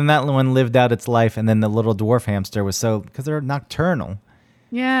then that one lived out its life, and then the little dwarf hamster was because they're nocturnal.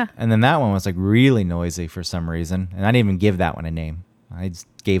 Yeah. And then that one was like really noisy for some reason. And I didn't even give that one a name. I just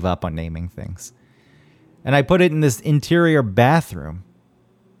gave up on naming things. And I put it in this interior bathroom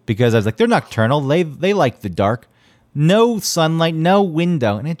because I was like, they're nocturnal. They like the dark. No sunlight, no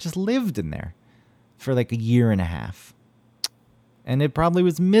window. And it just lived in there for like a year and a half. And it probably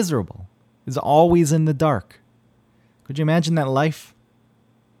was miserable. It was always in the dark. Could you imagine that life?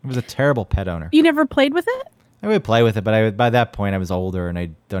 It was a terrible pet owner. You never played with it? I would play with it, but by that point I was older, and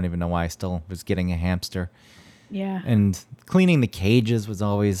I don't even know why I still was getting a hamster. Yeah. And cleaning the cages was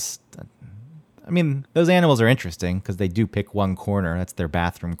always... I mean, those animals are interesting because they do pick one corner. That's their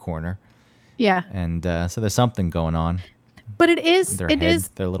bathroom corner. Yeah. And so there's something going on. But it is Their it head, is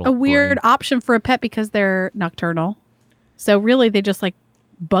their little a weird brain. option for a pet because they're nocturnal. So really they just like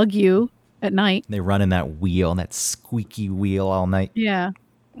bug you at night. They run in that wheel, that squeaky wheel all night. Yeah.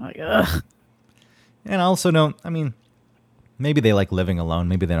 Like, ugh. And I also don't. I mean, maybe they like living alone.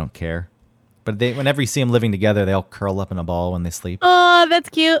 Maybe they don't care. But whenever you see them living together, they all curl up in a ball when they sleep. Oh, that's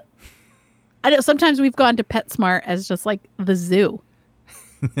cute. I know sometimes we've gone to PetSmart as just like the zoo,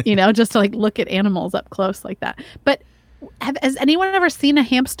 just to like look at animals up close like that. But has anyone ever seen a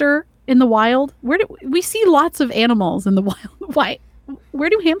hamster in the wild? Where do we see lots of animals in the wild? Why? Where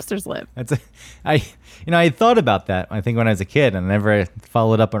do hamsters live? I thought about that. I think when I was a kid, and I never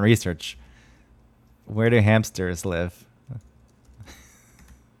followed up on research. Where do hamsters live?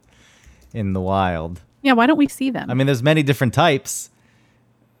 In the wild. Yeah, why don't we see them? I mean, there's many different types.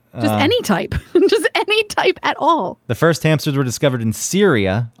 Just any type. Just any type at all. The first hamsters were discovered in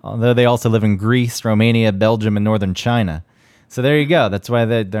Syria, although they also live in Greece, Romania, Belgium, and northern China. So there you go. That's why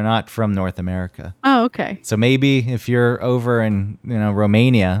they're not from North America. Oh, okay. So maybe if you're over in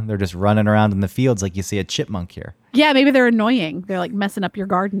Romania, they're just running around in the fields like you see a chipmunk here. Yeah, maybe they're annoying. They're like messing up your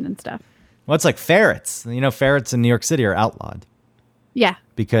garden and stuff. Well, it's like ferrets. Ferrets in New York City are outlawed Yeah.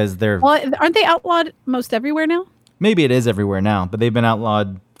 because they're... Well, aren't they outlawed most everywhere now? Maybe it is everywhere now, but they've been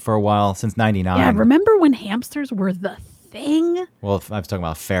outlawed for a while, since 99. Yeah, remember when hamsters were the thing? Well, I was talking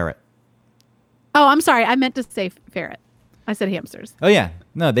about ferret. Oh, I'm sorry. I meant to say ferret. I said hamsters. Oh, yeah.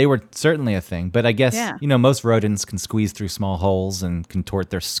 No, they were certainly a thing. But I guess, Yeah. Most rodents can squeeze through small holes and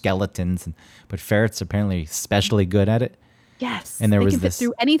contort their skeletons. But ferrets are apparently especially good at it. Yes. And there they was can this- fit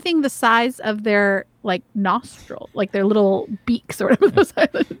through anything the size of their like nostril, like their little beaks or whatever those are,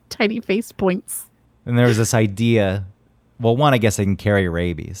 the tiny face points. And there was this idea. Well, one, I guess they can carry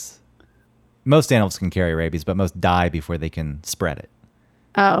rabies. Most animals can carry rabies, but most die before they can spread it.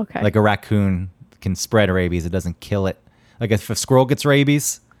 Oh, okay. Like a raccoon can spread rabies. It doesn't kill it. Like if a squirrel gets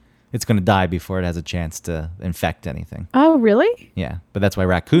rabies, it's going to die before it has a chance to infect anything. Oh, really? Yeah. But that's why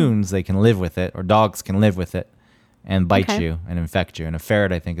raccoons, they can live with it, or dogs can live with it and bite Okay. you and infect you. And a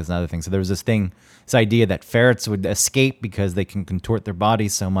ferret, I think, is another thing. So there was this idea that ferrets would escape because they can contort their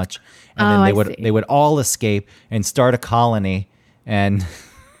bodies so much. And Oh, then I see. they would all escape and start a colony. And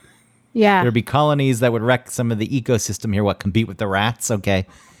Yeah. there'd be colonies that would wreck some of the ecosystem here, compete with the rats, okay?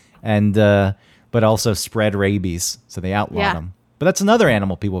 And but also spread rabies, so they outlawed Yeah. them. But that's another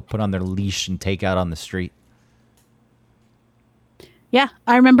animal people put on their leash and take out on the street. Yeah.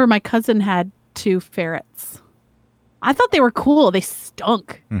 I remember my cousin had 2 ferrets. I thought they were cool. They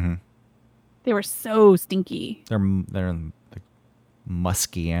stunk. Mhm. They were so stinky. They're like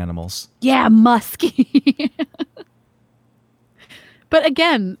musky animals. Yeah, musky. But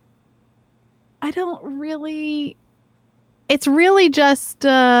again, I don't really. It's really just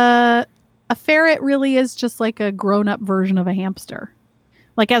a ferret. Really is just like a grown-up version of a hamster.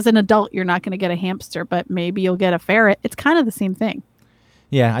 Like as an adult, you're not going to get a hamster, but maybe you'll get a ferret. It's kind of the same thing.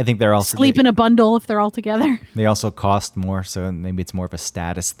 Yeah, I think they're also Sleep in a bundle if they're all together. They also cost more, so maybe it's more of a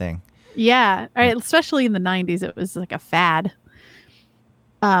status thing. Yeah, especially in the 90s, it was like a fad.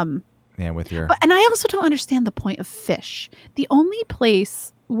 Yeah, with your And I also don't understand the point of fish. The only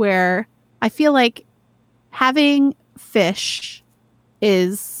place where I feel like having fish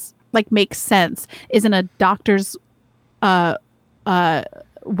is like makes sense is in a doctor's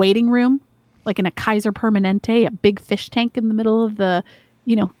waiting room, like in a Kaiser Permanente, a big fish tank in the middle of the,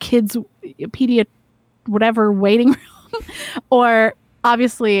 kids whatever waiting room, or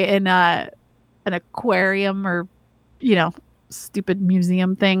obviously in an aquarium or, stupid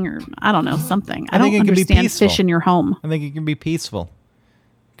museum thing, or I don't know, something. I think don't it can be understand peaceful. fish in your home. I think it can be peaceful.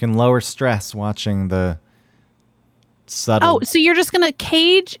 You can lower stress watching the subtle. Oh, so you're just going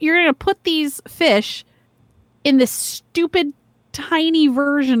to put these fish in this stupid tiny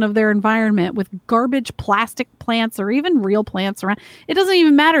version of their environment with garbage plastic plants or even real plants around. It doesn't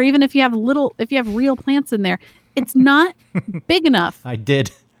even matter even if you have real plants in there. It's not big enough. I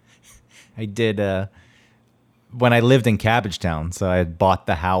did when I lived in Cabbagetown. So I had bought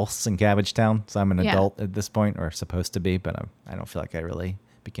the house in Cabbagetown. So I'm an Yeah. adult at this point, or supposed to be, but I don't feel like I really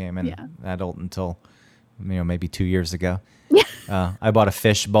became an Yeah. adult until maybe 2 years ago. Yeah. I bought a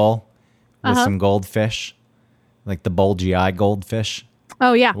fish bowl with Uh-huh. some goldfish, like the bulgy eye goldfish.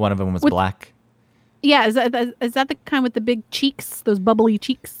 Oh yeah. One of them was With- black. Yeah, is that the kind with the big cheeks, those bubbly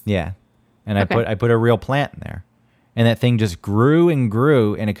cheeks? Yeah. And Okay. I put a real plant in there. And that thing just grew and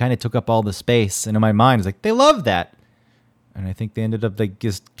grew, and it kind of took up all the space. And in my mind, it's like, they love that. And I think they ended up like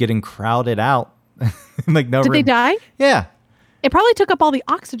just getting crowded out. Like no Did they room. die? Yeah. It probably took up all the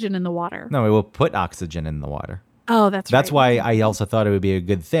oxygen in the water. No, it will put oxygen in the water. Oh, that's right. That's why I also thought it would be a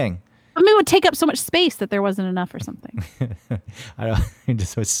good thing. I mean, it would take up so much space that there wasn't enough or something. It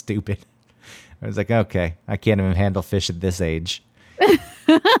just was stupid. I was like, okay, I can't even handle fish at this age.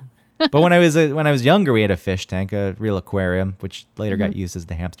 But when I was younger, we had a fish tank, a real aquarium, which later got used as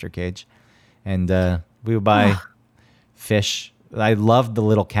the hamster cage, and we would buy fish. I loved the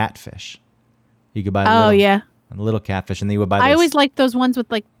little catfish. You could buy a little catfish, and then you would buy. I always liked those ones with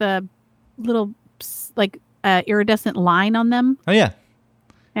like the little iridescent line on them. Oh yeah,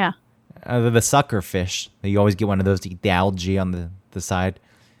 Yeah. The sucker fish. You always get one of those to eat the algae on the side.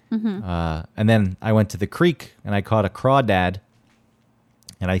 And then I went to the creek and I caught a crawdad,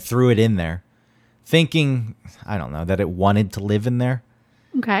 and I threw it in there, thinking, I don't know, that it wanted to live in there.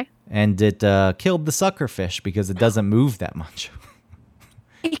 Okay. And it killed the sucker fish because it doesn't move that much.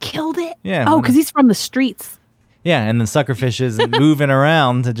 He killed it. Yeah. Oh, because he's from the streets. Yeah, and the suckerfish isn't moving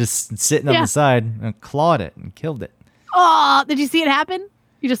around, just sitting on Yeah. the side, and clawed it and killed it. Oh, did you see it happen?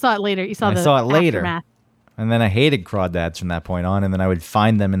 You just saw it later. You saw I the saw it later. aftermath. And then I hated crawdads from that point on, and then I would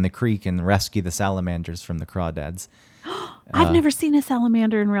find them in the creek and rescue the salamanders from the crawdads. I've never seen a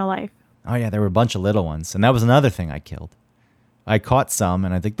salamander in real life. Oh yeah, there were a bunch of little ones, and that was another thing I killed. I caught some,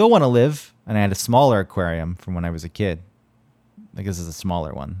 and I think they'll want to live. And I had a smaller aquarium from when I was a kid. I think this is a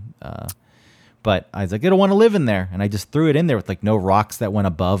smaller one. But I was like, it'll want to live in there, and I just threw it in there with like no rocks that went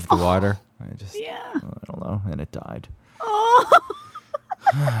above the water. I don't know, and it died.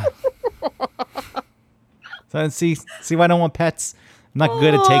 So see why I don't want pets. I'm not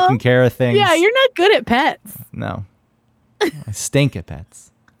good at taking care of things. Yeah, you're not good at pets. No. I stink at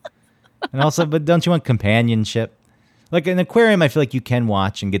pets. And also, but don't you want companionship? Like an aquarium, I feel like you can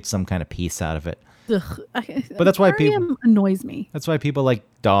watch and get some kind of peace out of it. But that's why people- annoys me. That's why people like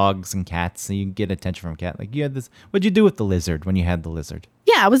dogs and cats, and you can get attention from a cat. Like you had this. What'd you do with the lizard when you had the lizard?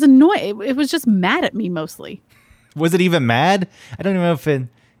 Yeah, I was annoyed. It was just mad at me mostly. Was it even mad? I don't even know if it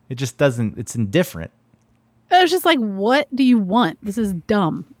just doesn't. It's indifferent. I was just like, "What do you want? This is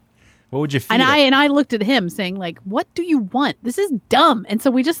dumb." What would you feed And it? I looked at him saying, "Like, what do you want? This is dumb." And so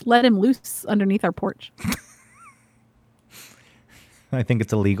we just let him loose underneath our porch. I think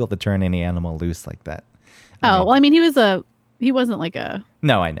it's illegal to turn any animal loose like that. Well, I mean, he wasn't like a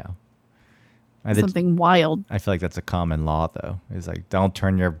No, I know. something wild. I feel like that's a common law, though. It's like don't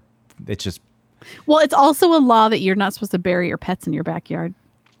turn your. It's just Well, it's also a law that you're not supposed to bury your pets in your backyard.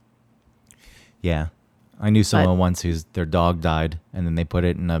 yeah. I knew someone once their dog died, and then they put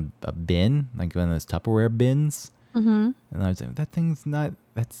it in a bin, like one of those Tupperware bins. Mm-hmm. And I was like, that thing's not.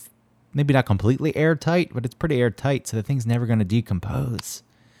 That's maybe not completely airtight, but it's pretty airtight, so the thing's never going to decompose.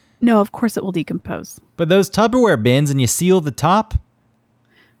 No, of course it will decompose. But those Tupperware bins, and you seal the top.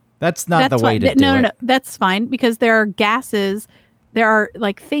 That's not the way to do no, it. No, that's fine because there are gases. There are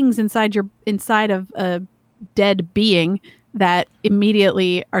like things inside of a dead being that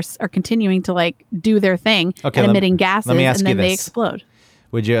immediately are continuing to like do their thing and emitting gases, let me ask and then you they this. explode.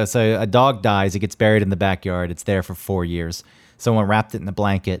 Would you? So a dog dies, it gets buried in the backyard. It's there for 4 years. Someone wrapped it in a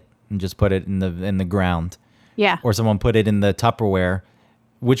blanket and just put it in the ground, Yeah. or someone put it in the Tupperware.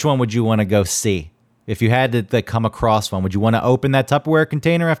 Which one would you want to go see? If you had to come across one, would you want to open that Tupperware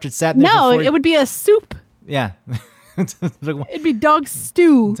container after it sat there? No, for 4 it would be a soup. Yeah. It's like, It'd be dog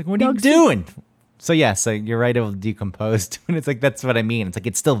stew. it's like, what are you doing? So yeah, so you're right, it will decompose. And it's like, that's what I mean. It's like,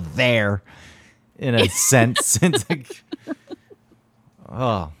 it's still there in a sense. It's like,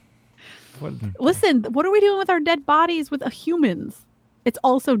 oh. What? Listen, what are we doing with our dead bodies with humans? It's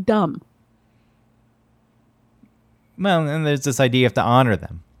also dumb. Well, and there's this idea you have to honor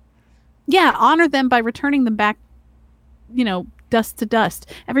them. Yeah, honor them by returning them back, dust to dust.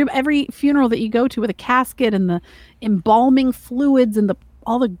 Every funeral that you go to with a casket and the embalming fluids and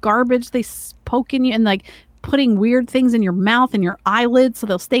all the garbage they poke in you and like putting weird things in your mouth and your eyelids so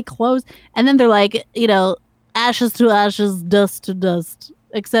they'll stay closed. And then they're like, ashes to ashes, dust to dust.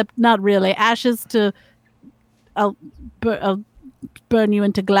 Except not really. Ashes to I'll burn you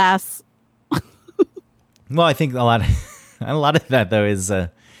into glass. Well, I think a lot of that though is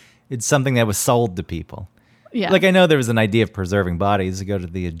it's something that was sold to people. Yeah. Like I know there was an idea of preserving bodies. You go to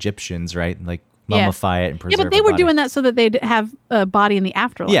the Egyptians, right? Like mummify it and preserve. Yeah, but they a were body. doing that so that they'd have a body in the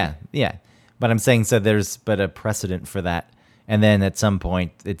afterlife. Yeah. But I'm saying so there's a precedent for that. And then at some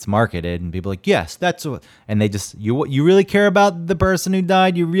point it's marketed and people are like, yes, that's what, and they just, you really care about the person who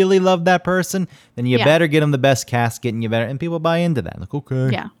died. You really love that person. Then you better get them the best casket and people buy into that. Like, okay,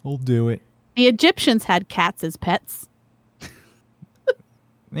 Yeah. I'll do it. The Egyptians had cats as pets.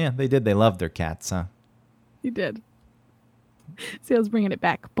 Yeah, they did. They loved their cats, huh? You did. See, I was bringing it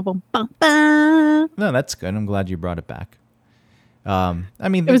back. Ba-bum-bum-bum. No, that's good. I'm glad you brought it back. I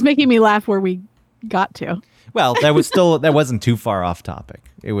mean, It was making me laugh where we got to. well, that wasn't too far off topic.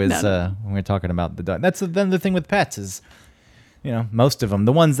 It was No. when we were talking about the dog. That's then the thing with pets is most of them,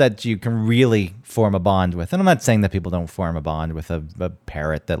 the ones that you can really form a bond with. And I'm not saying that people don't form a bond with a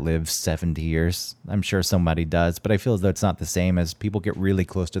parrot that lives 70 years. I'm sure somebody does, but I feel as though it's not the same as people get really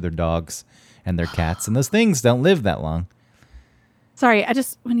close to their dogs and their cats, and those things don't live that long. Sorry,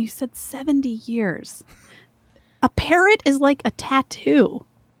 when you said 70 years, a parrot is like a tattoo.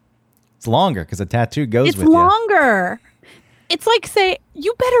 It's longer because a tattoo goes It's with you. longer. It's like, say,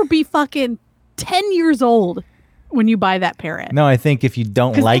 you better be fucking 10 years old when you buy that parrot. No, I think if you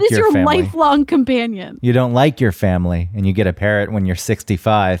don't 'Cause like it is your family, lifelong companion. you don't like your family, and you get a parrot when you're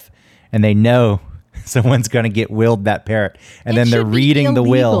 65, and they know someone's going to get willed that parrot, and then they're reading the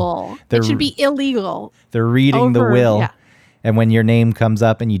will. It should be illegal. They're reading the Over- will, yeah. and when your name comes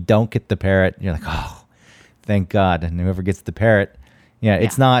up and you don't get the parrot, you're like, oh, thank God. And whoever gets the parrot,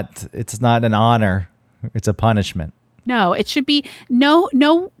 it's not an honor, it's a punishment. No, it should be no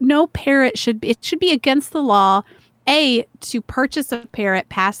parrot should be. It should be against the law, to purchase a parrot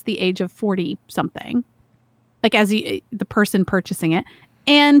past the age of 40 something, like as the person purchasing it,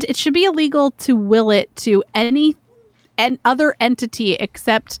 and it should be illegal to will it to any other entity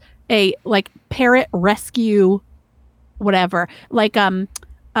except a like parrot rescue, whatever. Like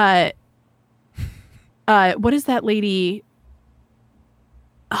what is that lady?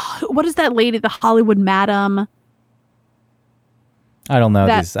 What is that lady? The Hollywood Madam. I don't know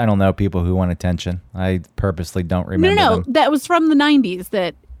I don't know people who want attention. I purposely don't remember No, them. that was from the 90s.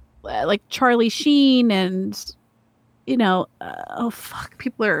 That like Charlie Sheen and oh fuck,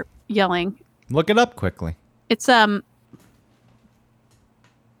 people are yelling. Look it up quickly. It's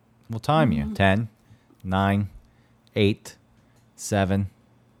We'll time you. 10, 9, 8, 7,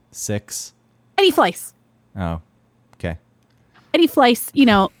 6. Eddie Fleiss. Oh, okay. Eddie Fleiss.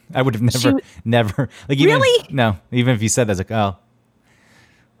 I would have never like even Really? no, even if you said that, it's like, oh,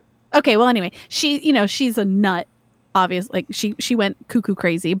 Okay, well, anyway, she's a nut. Obviously, like she went cuckoo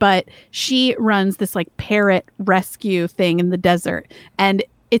crazy, but she runs this like parrot rescue thing in the desert, and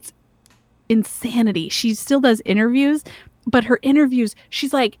it's insanity. She still does interviews, but her interviews,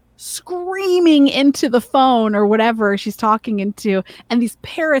 she's like screaming into the phone or whatever she's talking into, and these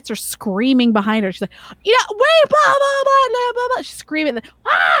parrots are screaming behind her. She's like, wait, blah blah blah blah blah blah. She's screaming,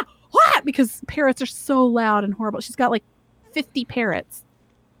 because parrots are so loud and horrible. She's got like 50 parrots.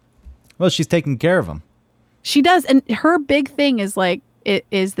 well, she's taking care of them. She does, and her big thing is like it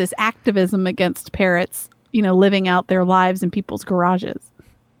is this activism against parrots, living out their lives in people's garages,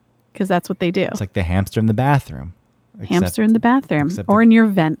 because that's what they do. It's like the hamster in the bathroom. Hamster in the bathroom except or in your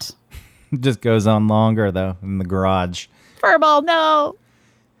vent. It just goes on longer though in the garage. Furball, no.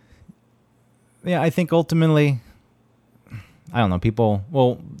 Yeah, I think ultimately, I don't know, people.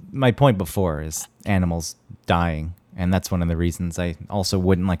 Well, my point before is animals dying. And that's one of the reasons I also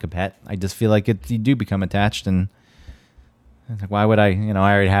wouldn't like a pet. I just feel like you do become attached, and it's like, why would I? I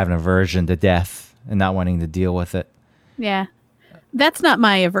already have an aversion to death and not wanting to deal with it. Yeah, that's not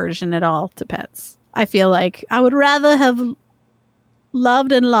my aversion at all to pets. I feel like I would rather have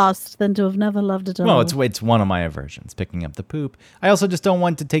loved and lost than to have never loved at all. Well, it's one of my aversions, picking up the poop. I also just don't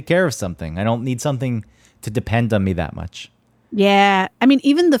want to take care of something. I don't need something to depend on me that much. Yeah. I mean,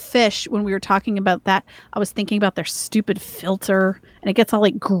 even the fish, when we were talking about that, I was thinking about their stupid filter, and it gets all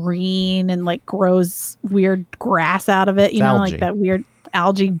like green and like grows weird grass out of it, algae. like that weird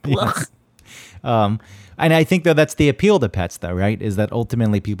algae. Blech. Yes. And I think, though, that's the appeal to pets, though, right? Is that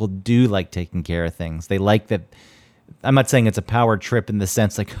ultimately people do like taking care of things. They like that. I'm not saying it's a power trip in the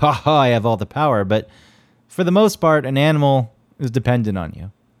sense like, I have all the power. But for the most part, an animal is dependent on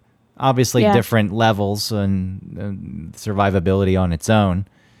you. Obviously, Yeah. different levels and survivability on its own.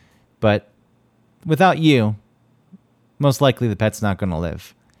 But without you, most likely the pet's not going to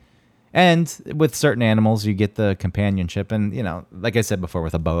live. And with certain animals, you get the companionship. And, like I said before,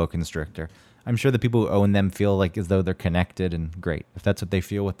 with a boa constrictor, I'm sure the people who own them feel like as though they're connected, and great. If that's what they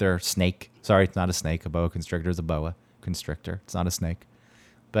feel with their snake. Sorry, it's not a snake. A boa constrictor is a boa constrictor. It's not a snake.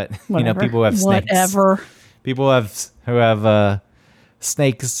 But, Whatever. people who have snakes. Whatever. People who have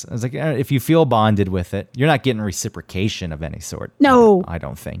snakes. I was like, if you feel bonded with it, you're not getting reciprocation of any sort. No. I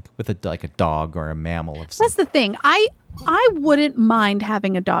don't think. With a dog or a mammal of some. That's the thing. I wouldn't mind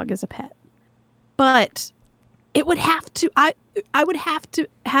having a dog as a pet, but it would have to. I would have to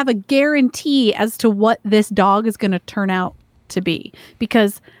have a guarantee as to what this dog is going to turn out to be,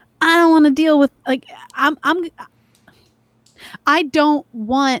 because I don't want to deal with I don't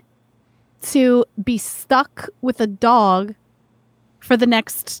want to be stuck with a dog for the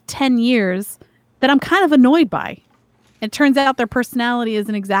next 10 years that I'm kind of annoyed by. It turns out their personality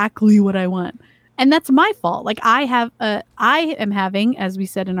isn't exactly what I want. And that's my fault. Like I am having, as we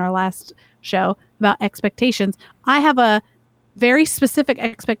said in our last show about expectations, I have a very specific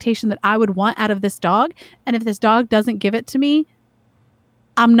expectation that I would want out of this dog. And if this dog doesn't give it to me,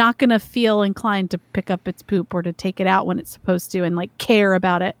 I'm not going to feel inclined to pick up its poop or to take it out when it's supposed to and like care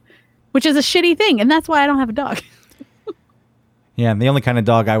about it, which is a shitty thing. And that's why I don't have a dog. Yeah, the only kind of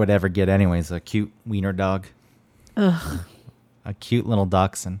dog I would ever get anyway is a cute wiener dog. Ugh. A cute little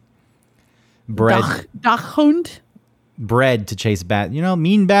dachshund. Bred Dachshund. bred to chase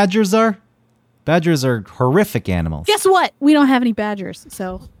mean badgers are? Badgers are horrific animals. Guess what? We don't have any badgers.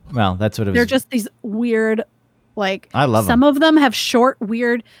 So Well, that's what it was. they're just these weird, like, I love some them. of them have short,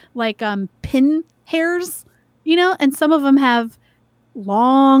 weird, like, pin hairs, and some of them have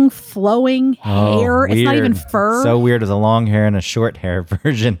long, flowing hair. It's not even weird. fur. So weird as a long hair and a short hair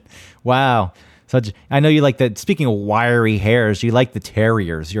version. Wow. I know you like that. Speaking of wiry hairs, you like the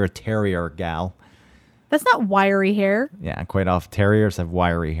terriers. You're a terrier gal. That's not wiry hair. Yeah, quite often. Terriers have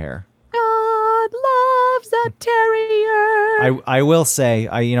wiry hair. God loves a terrier. I will say,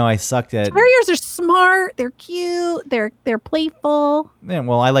 I sucked at. Terriers are smart. They're cute. They're playful. Yeah,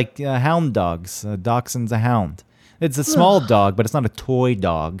 well, I like hound dogs. Dachshund's a hound. It's a small dog, but it's not a toy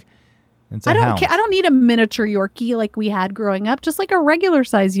dog. It's a I don't hound. care. I don't need a miniature Yorkie like we had growing up. Just like a regular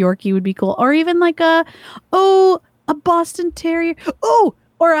size Yorkie would be cool, or even like a Boston Terrier. Oh,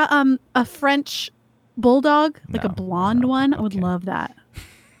 or a French bulldog, like a No, blonde no, one. I would okay. love that.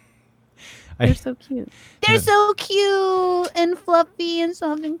 I- They're so cute. They're so cute and fluffy and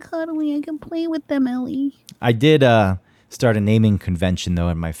soft and cuddly. I can play with them, Ellie. I did start a naming convention, though,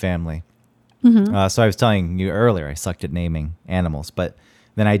 in my family. Mm-hmm. So I was telling you earlier, I sucked at naming animals, but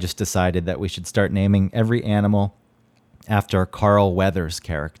then I just decided that we should start naming every animal after Carl Weathers'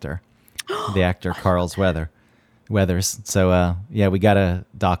 character, the actor Carl's Weathers. So, we got a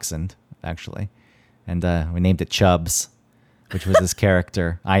dachshund, actually, and we named it Chubbs, which was his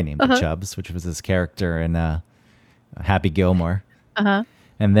character. I named it Chubbs, which was his character in Happy Gilmore. Uh-huh.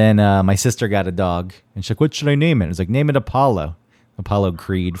 And then my sister got a dog, and she's like, what should I name it? I was like, name it Apollo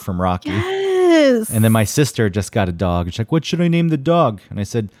Creed from Rocky. Yes. And then my sister just got a dog. She's like, what should I name the dog? And I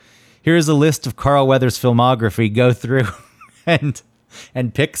said, here's a list of Carl Weathers' filmography. Go through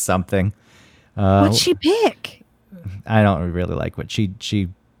and pick something. What'd she pick? I don't really like what she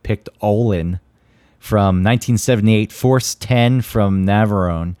picked. Olin from 1978, Force 10 from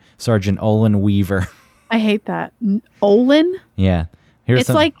Navarone, Sergeant Olin Weaver. I hate that. Olin? Yeah. Here's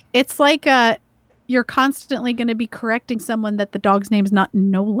It's like you're constantly going to be correcting someone that the dog's name's not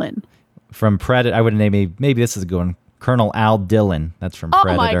Nolan. from Predator. I would name maybe this is a good one. Colonel Al Dillon. That's from Oh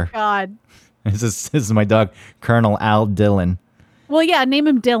Predator. my god. This is my dog, Colonel Al Dillon. Well, yeah, name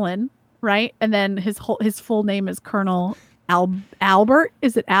him Dylan, right? And then his full name is Colonel Albert.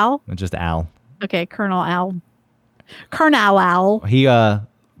 Is it Al? Just Al. Okay, Colonel Al. He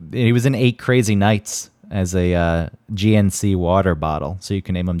was in 8 Crazy Nights as a GNC water bottle, so you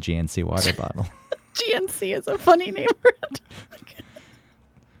can name him GNC water bottle. GNC is a funny name for it.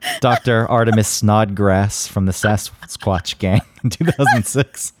 Dr. Artemis Snodgrass from the Sasquatch Gang in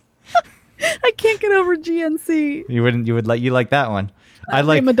 2006. I can't get over GNC. You like that one. I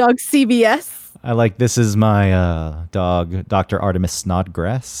Name a dog CBS. I like this is my dog, Dr. Artemis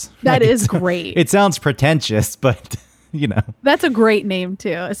Snodgrass. That Like, is great. It sounds pretentious, but That's a great name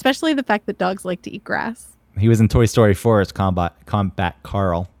too, especially the fact that dogs like to eat grass. he was in Toy Story 4 as Combat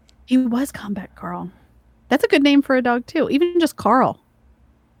Carl. He was Combat Carl. That's a good name for a dog too. Even just Carl.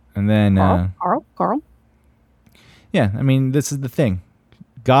 And then Carl. yeah, I mean, this is the thing.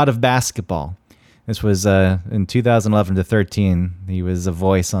 God of Basketball. This was in 2011 to 13. He was a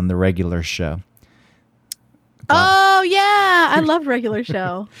voice on the regular show. Oh yeah, I love Regular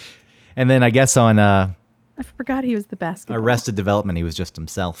Show. And then I guess on I forgot he was the basketball. Arrested Development, he was just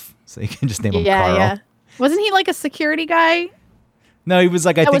himself. So you can just name him Yeah, Carl. yeah. Wasn't he like a security guy? No, he was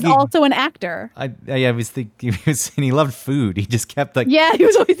like, I That think was also an actor. he loved food. He just kept like, Yeah, he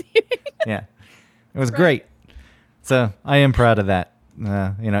was always eating. yeah. It was great. So I am proud of that.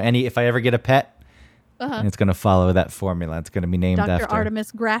 If I ever get a pet, it's going to follow that formula. It's going to be named Dr. after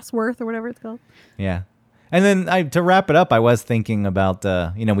Artemis Grassworth or whatever it's called. Yeah. And then to wrap it up, I was thinking about,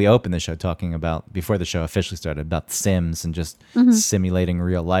 we opened the show talking about, before the show officially started, about Sims and just simulating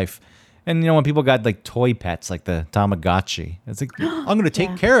real life. And, when people got like toy pets, like the Tamagotchi, it's like, I'm going to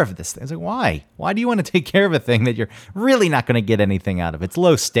take care of this thing. It's like, why? Why do you want to take care of a thing that you're really not going to get anything out of? It's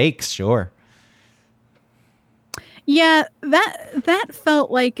low stakes, sure. Yeah, that felt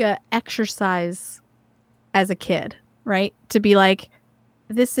like a exercise as a kid, right? To be like,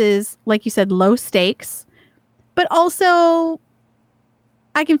 this is, like you said, low stakes, but also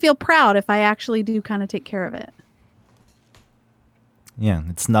I can feel proud if I actually do kind of take care of it. Yeah,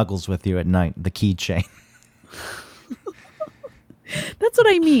 it snuggles with you at night, the keychain. That's what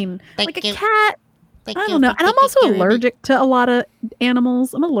I mean. Thank like you. a cat. Thank I you don't know. for And I'm taking also care of me. allergic to a lot of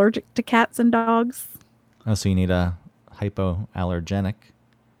animals. I'm allergic to cats and dogs. Oh, so you need a hypoallergenic.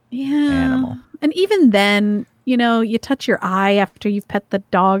 Yeah. Animal. And even then, you touch your eye after you've pet the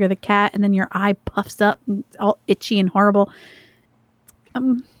dog or the cat, and then your eye puffs up and it's all itchy and horrible.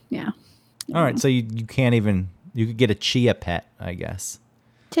 Yeah. All right, so you can't even, you could get a chia pet, I guess.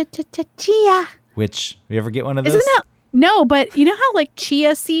 Chia. Which, you ever get one of those? Isn't that no? But you know how like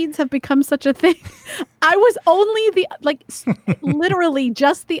chia seeds have become such a thing. I was only literally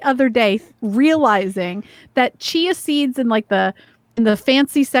just the other day realizing that chia seeds in the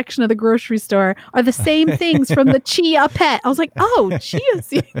fancy section of the grocery store are the same things from the chia pet. I was like, oh, chia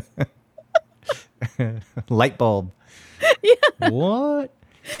seeds. Light bulb. Yeah. What?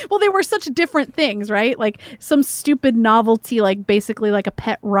 Well, they were such different things, right? Like some stupid novelty, like basically like a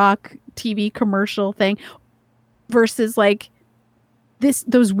pet rock TV commercial thing versus like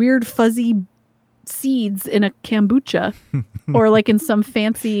those weird fuzzy seeds in a kombucha or like in some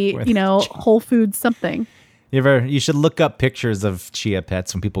fancy, Whole Foods something. You should look up pictures of chia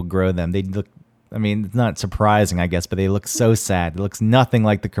pets when people grow them. They look, I mean, it's not surprising, I guess, but they look so sad. It looks nothing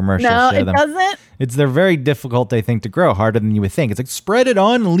like the commercials No, show it them. doesn't. They're very difficult, I think, to grow, harder than you would think. It's like spread it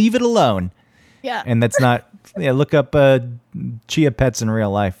on and leave it alone. Yeah. And that's not, look up chia pets in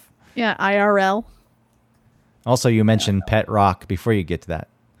real life. Yeah. IRL. Also, you mentioned Pet Rock before you get to that.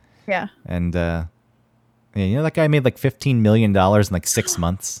 Yeah. And, that guy made like $15 million in like 6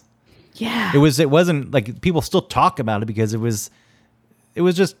 months. Yeah. It wasn't like people still talk about it because it was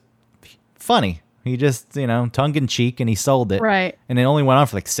just funny. He just, tongue in cheek, and he sold it. Right. And it only went on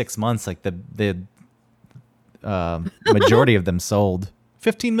for like 6 months. Like the majority of them sold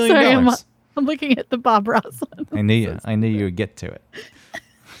 $15 million. Sorry, I'm looking at the Bob Ross one. I knew you would get to it.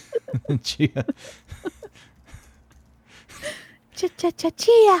 Chia.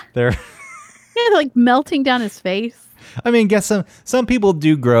 Chia. They're, Yeah, like melting down his face. I mean, guess some people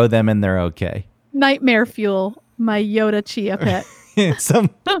do grow them and they're okay. Nightmare fuel. My Yoda chia pet. some,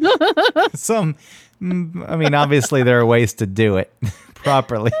 I mean, obviously there are ways to do it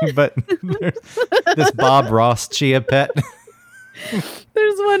properly, but there's this Bob Ross chia pet.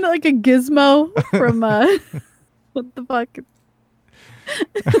 There's one like a gizmo from what the fuck?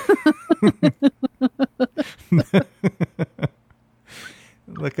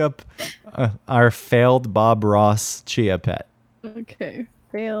 Look up our failed Bob Ross chia pet. Okay,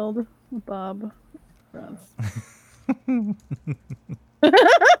 failed Bob Ross.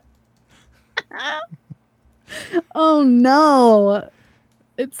 Oh no,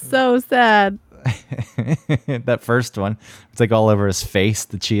 it's so sad. That first one, it's like all over his face.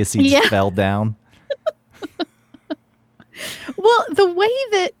 The chia seeds Yeah. fell down. Well, the way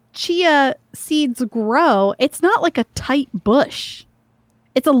that chia seeds grow, it's not like a tight bush.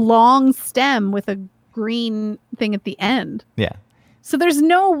 It's a long stem with a green thing at the end. Yeah. So there's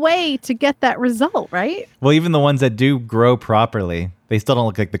no way to get that result, right? Well, even the ones that do grow properly, they still don't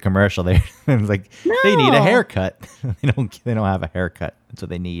look like the commercial. They like they need a No. haircut. They don't have a haircut. That's what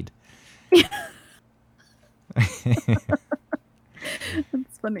they need. It's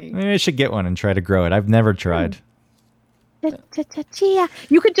funny. Maybe I should get one and try to grow it. I've never tried. Chia.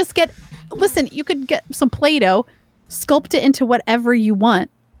 You could just you could get some Play-Doh, sculpt it into whatever you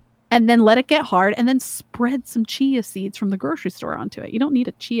want, and then let it get hard, and then spread some chia seeds from the grocery store onto it. You don't need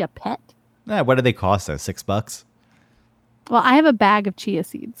a chia pet. What do they cost though? $6? Well, I have a bag of chia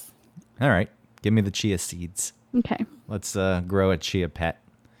seeds. All right. Give me the chia seeds. Okay. Let's grow a chia pet.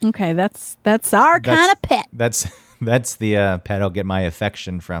 Okay, that's our kind of pet. That's the pet I'll get my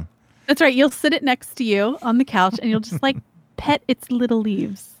affection from. That's right. You'll sit it next to you on the couch, and you'll just like pet its little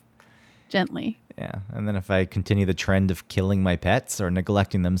leaves gently. Yeah. And then if I continue the trend of killing my pets or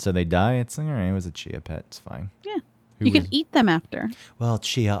neglecting them so they die, it's like, all right, it was a chia pet. It's fine. Yeah. Who You can was- eat them after. Well,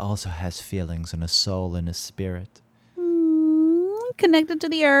 chia also has feelings and a soul and a spirit. Connected to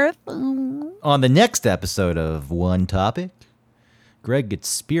the earth. On the next episode of One Topic, Greg gets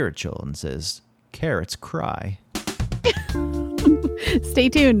spiritual and says, carrots cry. Stay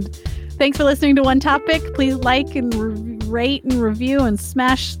tuned. Thanks for listening to One Topic. Please like and rate and review and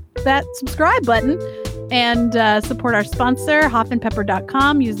smash that subscribe button. And support our sponsor,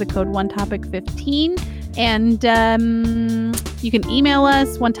 hoffandpepper.com. Use the code OneTopic15. And you can email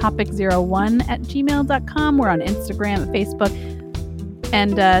us, onetopic01@gmail.com. We're on Instagram and Facebook.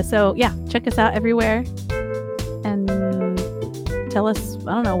 And so, yeah, check us out everywhere. And tell us,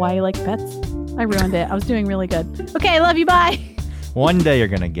 I don't know why you like pets. I ruined it. I was doing really good. Okay, I love you. Bye. One day you're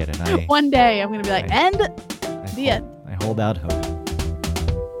going to get it. One day I'm going to be like, and the end. I hold out hope.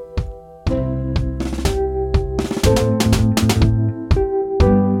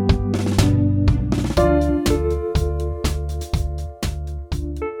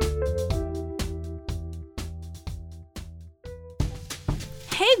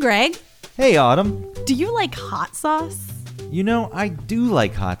 Greg. Hey, Autumn. Do you like hot sauce? You know, I do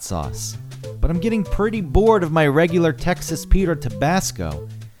like hot sauce, but I'm getting pretty bored of my regular Texas Pete or Tabasco.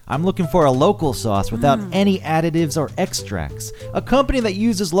 I'm looking for a local sauce without any additives or extracts. A company that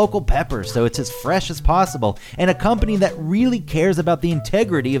uses local peppers so it's as fresh as possible, and a company that really cares about the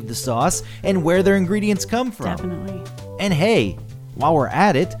integrity of the sauce and where their ingredients come from. Definitely. And hey, while we're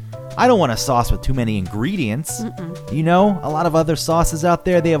at it, I don't want a sauce with too many ingredients. You know, a lot of other sauces out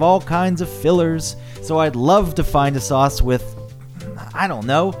there, they have all kinds of fillers. So I'd love to find a sauce with, I don't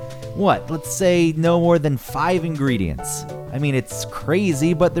know, let's say no more than 5 ingredients. I mean, it's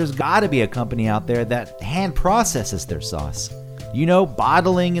crazy, but there's gotta be a company out there that hand processes their sauce. You know,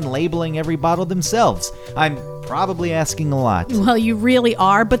 bottling and labeling every bottle themselves. I'm probably asking a lot. Well, you really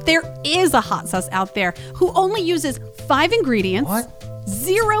are, but there is a hot sauce out there who only uses 5 ingredients, What?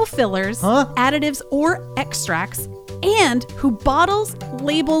 0 fillers, Huh? additives, or extracts, and who bottles,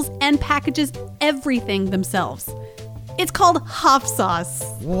 labels, and packages everything themselves. It's called Hoff Sauce.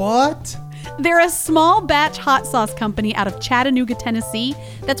 What? They're a small batch hot sauce company out of Chattanooga, Tennessee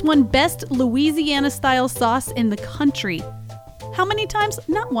that's won Best Louisiana-style sauce in the country. How many times?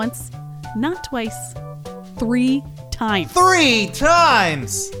 Not once, not twice, 3 times. 3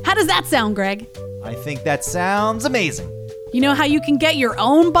 times! How does that sound, Greg? I think that sounds amazing. You know how you can get your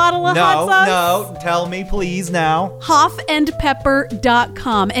own bottle of hot sauce? No, tell me please now.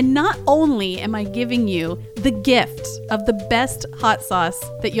 Hoffandpepper.com. And not only am I giving you the gift of the best hot sauce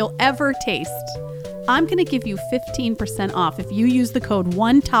that you'll ever taste, I'm going to give you 15% off if you use the code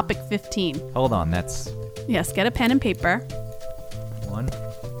ONETOPIC15. Hold on, that's Yes, get a pen and paper. 1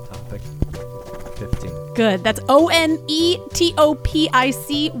 topic 15. Good. That's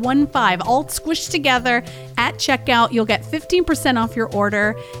ONETOPIC 15, all squished together at checkout. You'll get 15% off your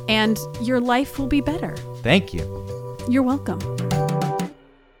order and your life will be better. Thank you. You're welcome.